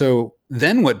 And so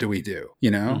then what do we do?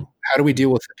 How do we deal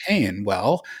with the pain?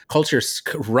 Well, culture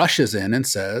rushes in and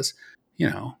says,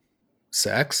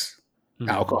 sex,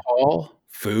 alcohol,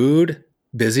 food,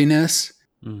 busyness,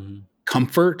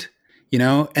 comfort,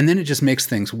 and then it just makes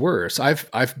things worse.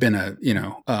 I've been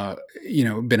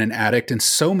been an addict in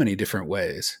so many different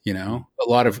ways. A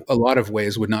lot of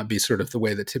ways would not be sort of the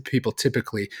way that people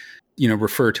typically,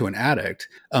 refer to an addict.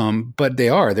 But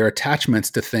they're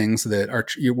attachments to things that are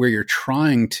where you're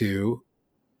trying to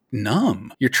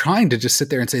numb. You're trying to just sit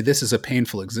there and say, this is a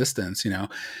painful existence,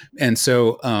 And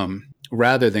so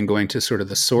rather than going to sort of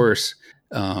the source,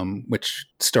 which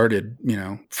started,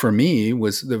 for me,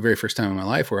 was the very first time in my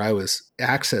life where I was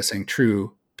accessing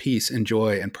true peace and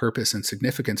joy and purpose and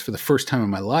significance for the first time in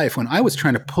my life, when I was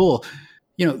trying to pull,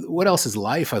 what else is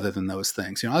life other than those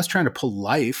things? I was trying to pull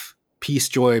life, peace,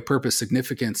 joy, purpose,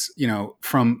 significance,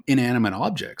 from inanimate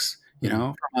objects,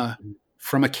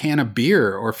 from a can of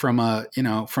beer or from a,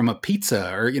 from a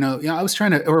pizza or, I was trying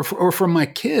to, or from my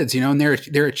kids, and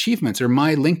their achievements or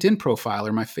my LinkedIn profile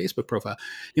or my Facebook profile,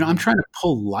 I'm trying to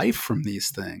pull life from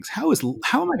these things. How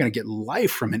am I going to get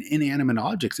life from an inanimate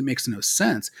object? It makes no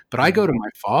sense. But I go to my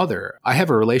Father. I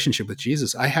have a relationship with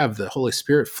Jesus. I have the Holy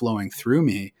Spirit flowing through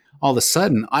me. All of a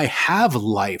sudden, I have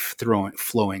life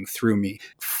flowing through me,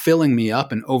 filling me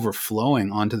up and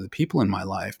overflowing onto the people in my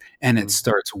life. And it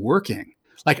starts working.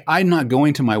 Like, I'm not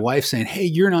going to my wife saying, hey,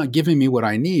 you're not giving me what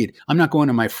I need. I'm not going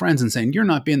to my friends and saying, you're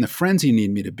not being the friends you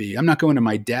need me to be. I'm not going to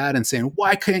my dad and saying,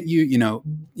 why can't you,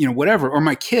 whatever, or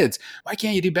my kids, why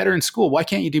can't you do better in school? Why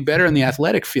can't you do better in the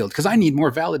athletic field? Because I need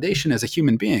more validation as a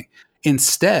human being.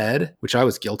 Instead, which I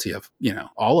was guilty of,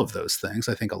 all of those things.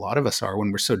 I think a lot of us are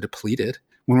when we're so depleted,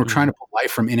 when we're trying to pull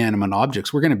life from inanimate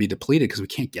objects, we're going to be depleted because we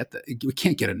can't get that. We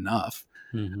can't get enough.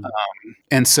 Mm-hmm.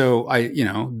 And so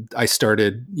I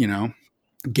started,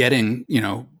 getting,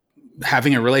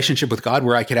 having a relationship with God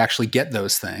where I could actually get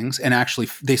those things. And actually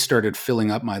they started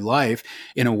filling up my life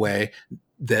in a way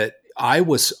that I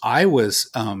was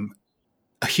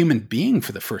a human being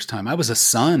for the first time. I was a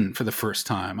son for the first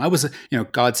time. I was,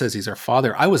 God says he's our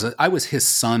father. I was his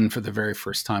son for the very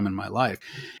first time in my life.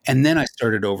 And then I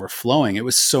started overflowing. It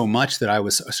was so much that I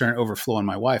was starting to overflow on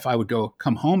my wife. I would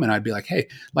come home and I'd be like, hey,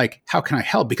 like, how can I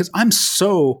help? Because I'm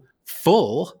so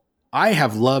full. I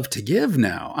have love to give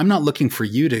now. I'm not looking for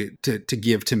you to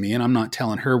give to me, and I'm not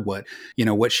telling her what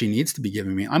she needs to be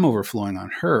giving me. I'm overflowing on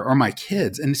her or my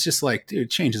kids. And it's just like, dude, it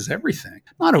changes everything.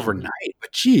 Not overnight,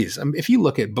 but geez, if you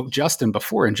look at Justin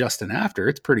before and Justin after,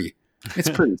 it's pretty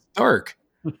stark.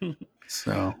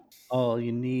 So all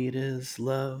you need is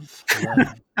love.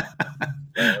 Love.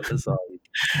 Love is all you need.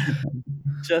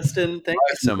 Justin, thank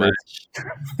you so much.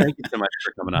 Thank you so much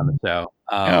for coming on the show.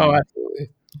 Absolutely.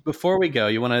 Before we go,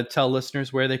 you want to tell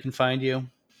listeners where they can find you?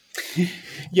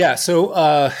 Yeah. So,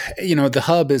 the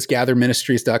hub is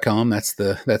gatherministries.com. That's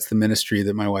the ministry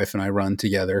that my wife and I run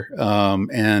together.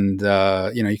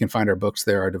 You can find our books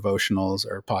there, our devotionals,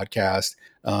 our podcast.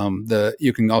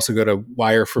 You can also go to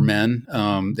Wire for Men.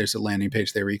 There's a landing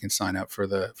page there where you can sign up for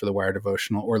the Wire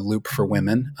devotional, or Loop for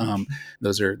Women.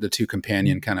 Those are the two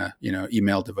companion kind of,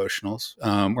 email devotionals.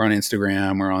 We're on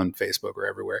Instagram, we're on Facebook, we're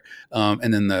everywhere.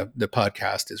 And then the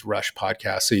podcast is Rush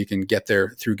Podcast. So you can get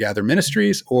there through Gather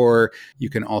Ministries, or you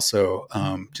can also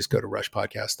just go to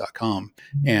rushpodcast.com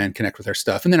and connect with our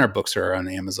stuff. And then our books are on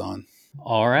Amazon.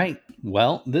 All right.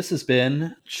 Well, this has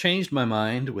been Changed My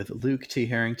Mind with Luke T.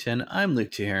 Harrington. I'm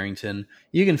Luke T. Harrington.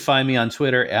 You can find me on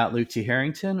Twitter at Luke T.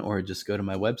 Harrington, or just go to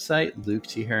my website,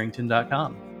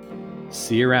 luketharrington.com.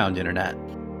 See you around, Internet.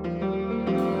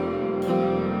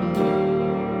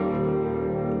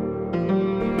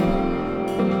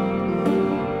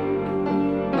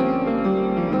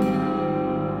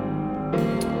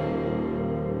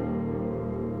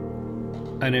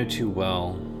 I know too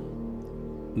well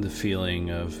the feeling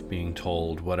of being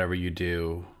told whatever you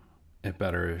do, it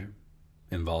better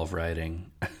involve writing.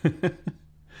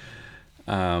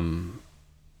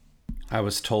 I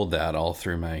was told that all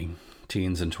through my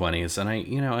teens and 20s, and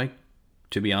I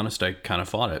to be honest, I kind of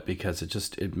fought it because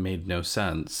it made no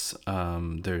sense.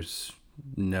 There's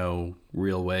no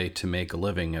real way to make a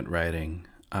living at writing.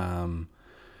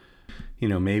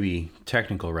 Maybe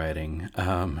technical writing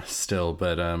still,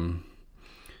 but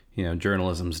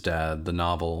journalism's dead. The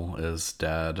novel is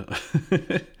dead.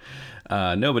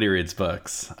 Nobody reads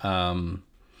books.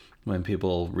 When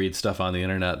people read stuff on the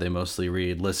internet, they mostly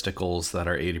read listicles that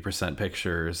are 80%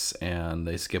 pictures, and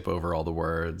they skip over all the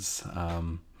words.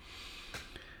 Here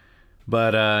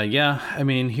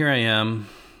I am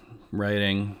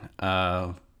writing.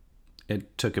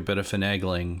 It took a bit of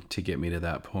finagling to get me to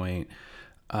that point.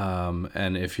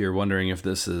 And if you're wondering if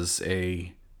this is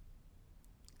a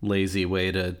lazy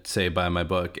way to say buy my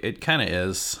book, it kind of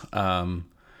is.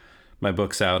 My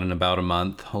book's out in about a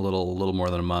month, a little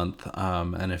more than a month.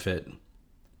 And if it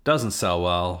doesn't sell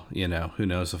well, who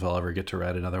knows if I'll ever get to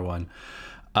write another one.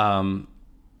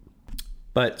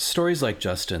 But stories like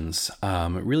Justin's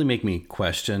really make me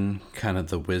question kind of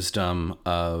the wisdom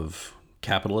of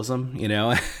capitalism,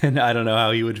 and I don't know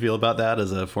how you would feel about that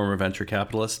as a former venture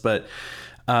capitalist, but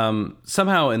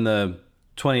somehow in the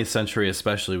 20th century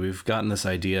especially, we've gotten this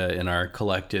idea in our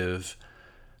collective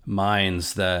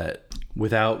minds that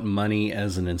without money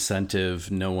as an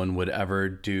incentive, no one would ever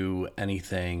do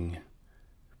anything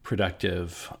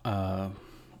productive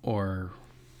or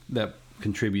that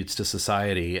contributes to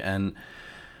society. And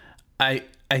I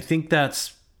think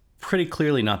that's pretty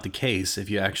clearly not the case if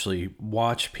you actually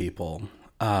watch people.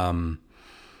 Now,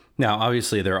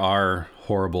 obviously, there are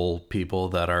horrible people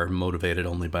that are motivated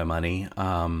only by money.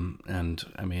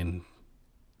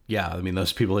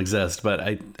 Those people exist, but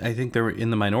I think they're in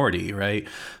the minority, right?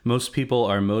 Most people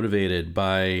are motivated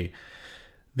by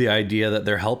the idea that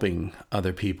they're helping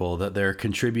other people, that they're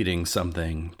contributing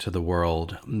something to the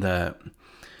world, that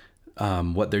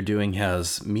what they're doing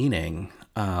has meaning.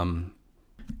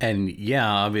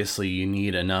 Obviously you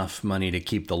need enough money to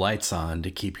keep the lights on,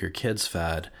 to keep your kids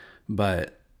fed.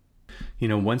 But,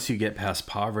 once you get past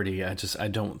poverty, I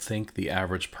don't think the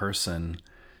average person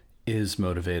is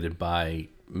motivated by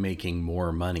making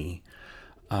more money.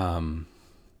 And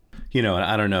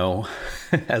I don't know,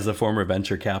 as a former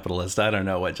venture capitalist, I don't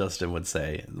know what Justin would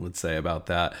say about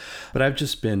that. But I've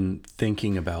just been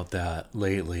thinking about that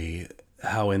lately,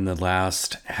 how in the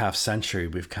last half century,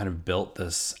 we've kind of built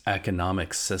this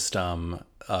economic system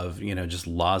of, just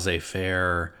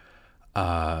laissez-faire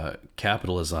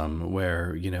capitalism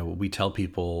where, we tell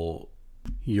people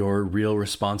your real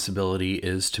responsibility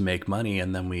is to make money,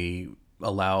 and then we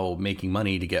allow making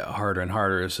money to get harder and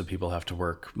harder, so people have to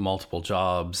work multiple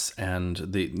jobs. And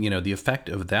the effect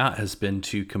of that has been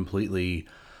to completely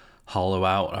hollow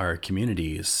out our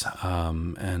communities,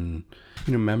 and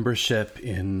membership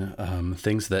in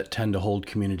things that tend to hold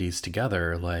communities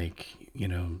together, like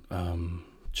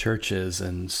churches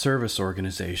and service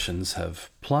organizations, have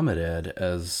plummeted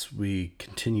as we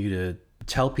continue to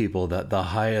tell people that the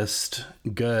highest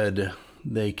good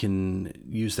they can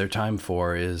use their time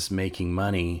for is making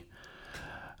money.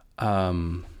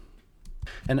 And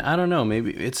I don't know,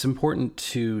 maybe it's important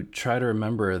to try to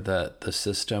remember that the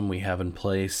system we have in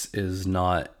place is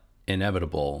not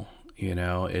inevitable.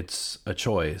 It's a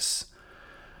choice.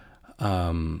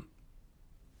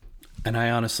 And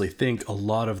I honestly think a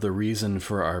lot of the reason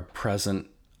for our present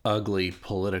ugly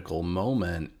political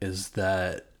moment is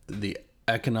that the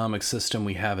economic system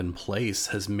we have in place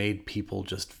has made people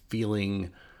just feeling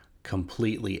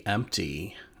completely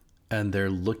empty, and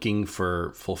they're looking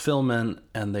for fulfillment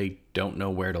and they don't know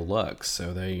where to look.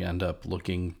 So they end up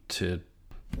looking to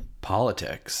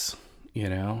politics,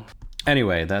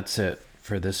 Anyway, that's it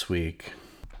for this week.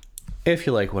 If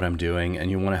you like what I'm doing and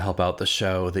you want to help out the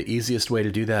show, the easiest way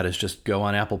to do that is just go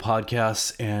on Apple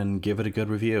Podcasts and give it a good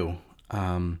review.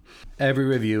 Every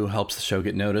review helps the show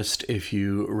get noticed. If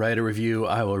you write a review,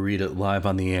 I will read it live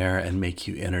on the air and make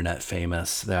you internet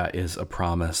famous. That is a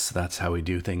promise. That's how we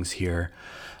do things here.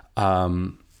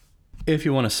 If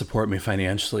you want to support me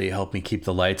financially, help me keep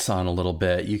the lights on a little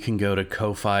bit, you can go to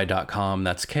ko-fi.com.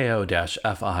 That's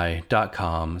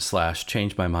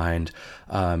ko-fi.com/changemymind.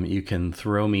 You can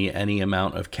throw me any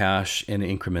amount of cash in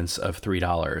increments of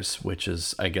 $3, which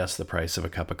is, I guess, the price of a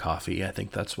cup of coffee. I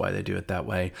think that's why they do it that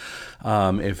way.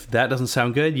 If that doesn't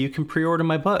sound good, you can pre-order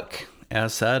my book.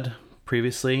 As said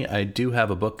previously, I do have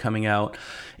a book coming out.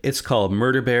 It's called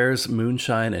Murder Bears,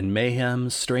 Moonshine, and Mayhem,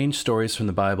 Strange Stories from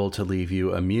the Bible to Leave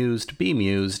You Amused,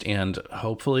 Bemused, and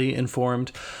hopefully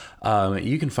informed.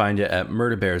 You can find it at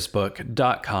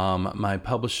murderbearsbook.com. My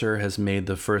publisher has made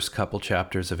the first couple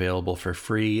chapters available for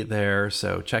free there,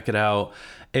 so check it out.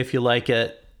 If you like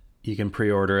it, you can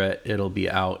pre-order it. It'll be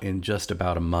out in just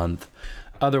about a month.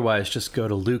 Otherwise, just go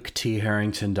to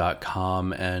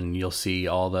luketharrington.com and you'll see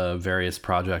all the various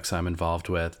projects I'm involved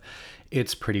with.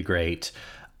 It's pretty great.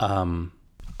 I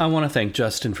want to thank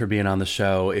Justin for being on the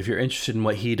show. If you're interested in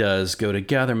what he does, go to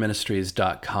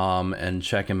gatherministries.com and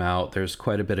check him out. There's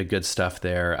quite a bit of good stuff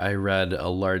there. I read a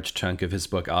large chunk of his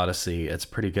book, Odyssey. It's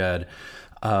pretty good.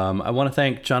 I want to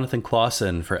thank Jonathan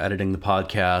Clausen for editing the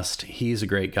podcast. He's a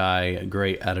great guy, a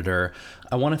great editor.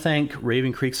 I want to thank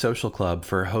Raven Creek Social Club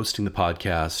for hosting the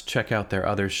podcast. Check out their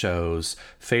other shows,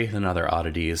 Faith and Other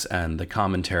Oddities and The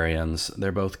Commentarians.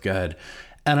 They're both good.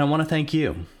 And I want to thank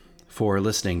you for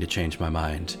listening to Change My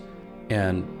Mind.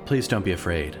 And please don't be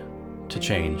afraid to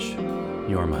change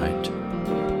your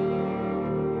mind.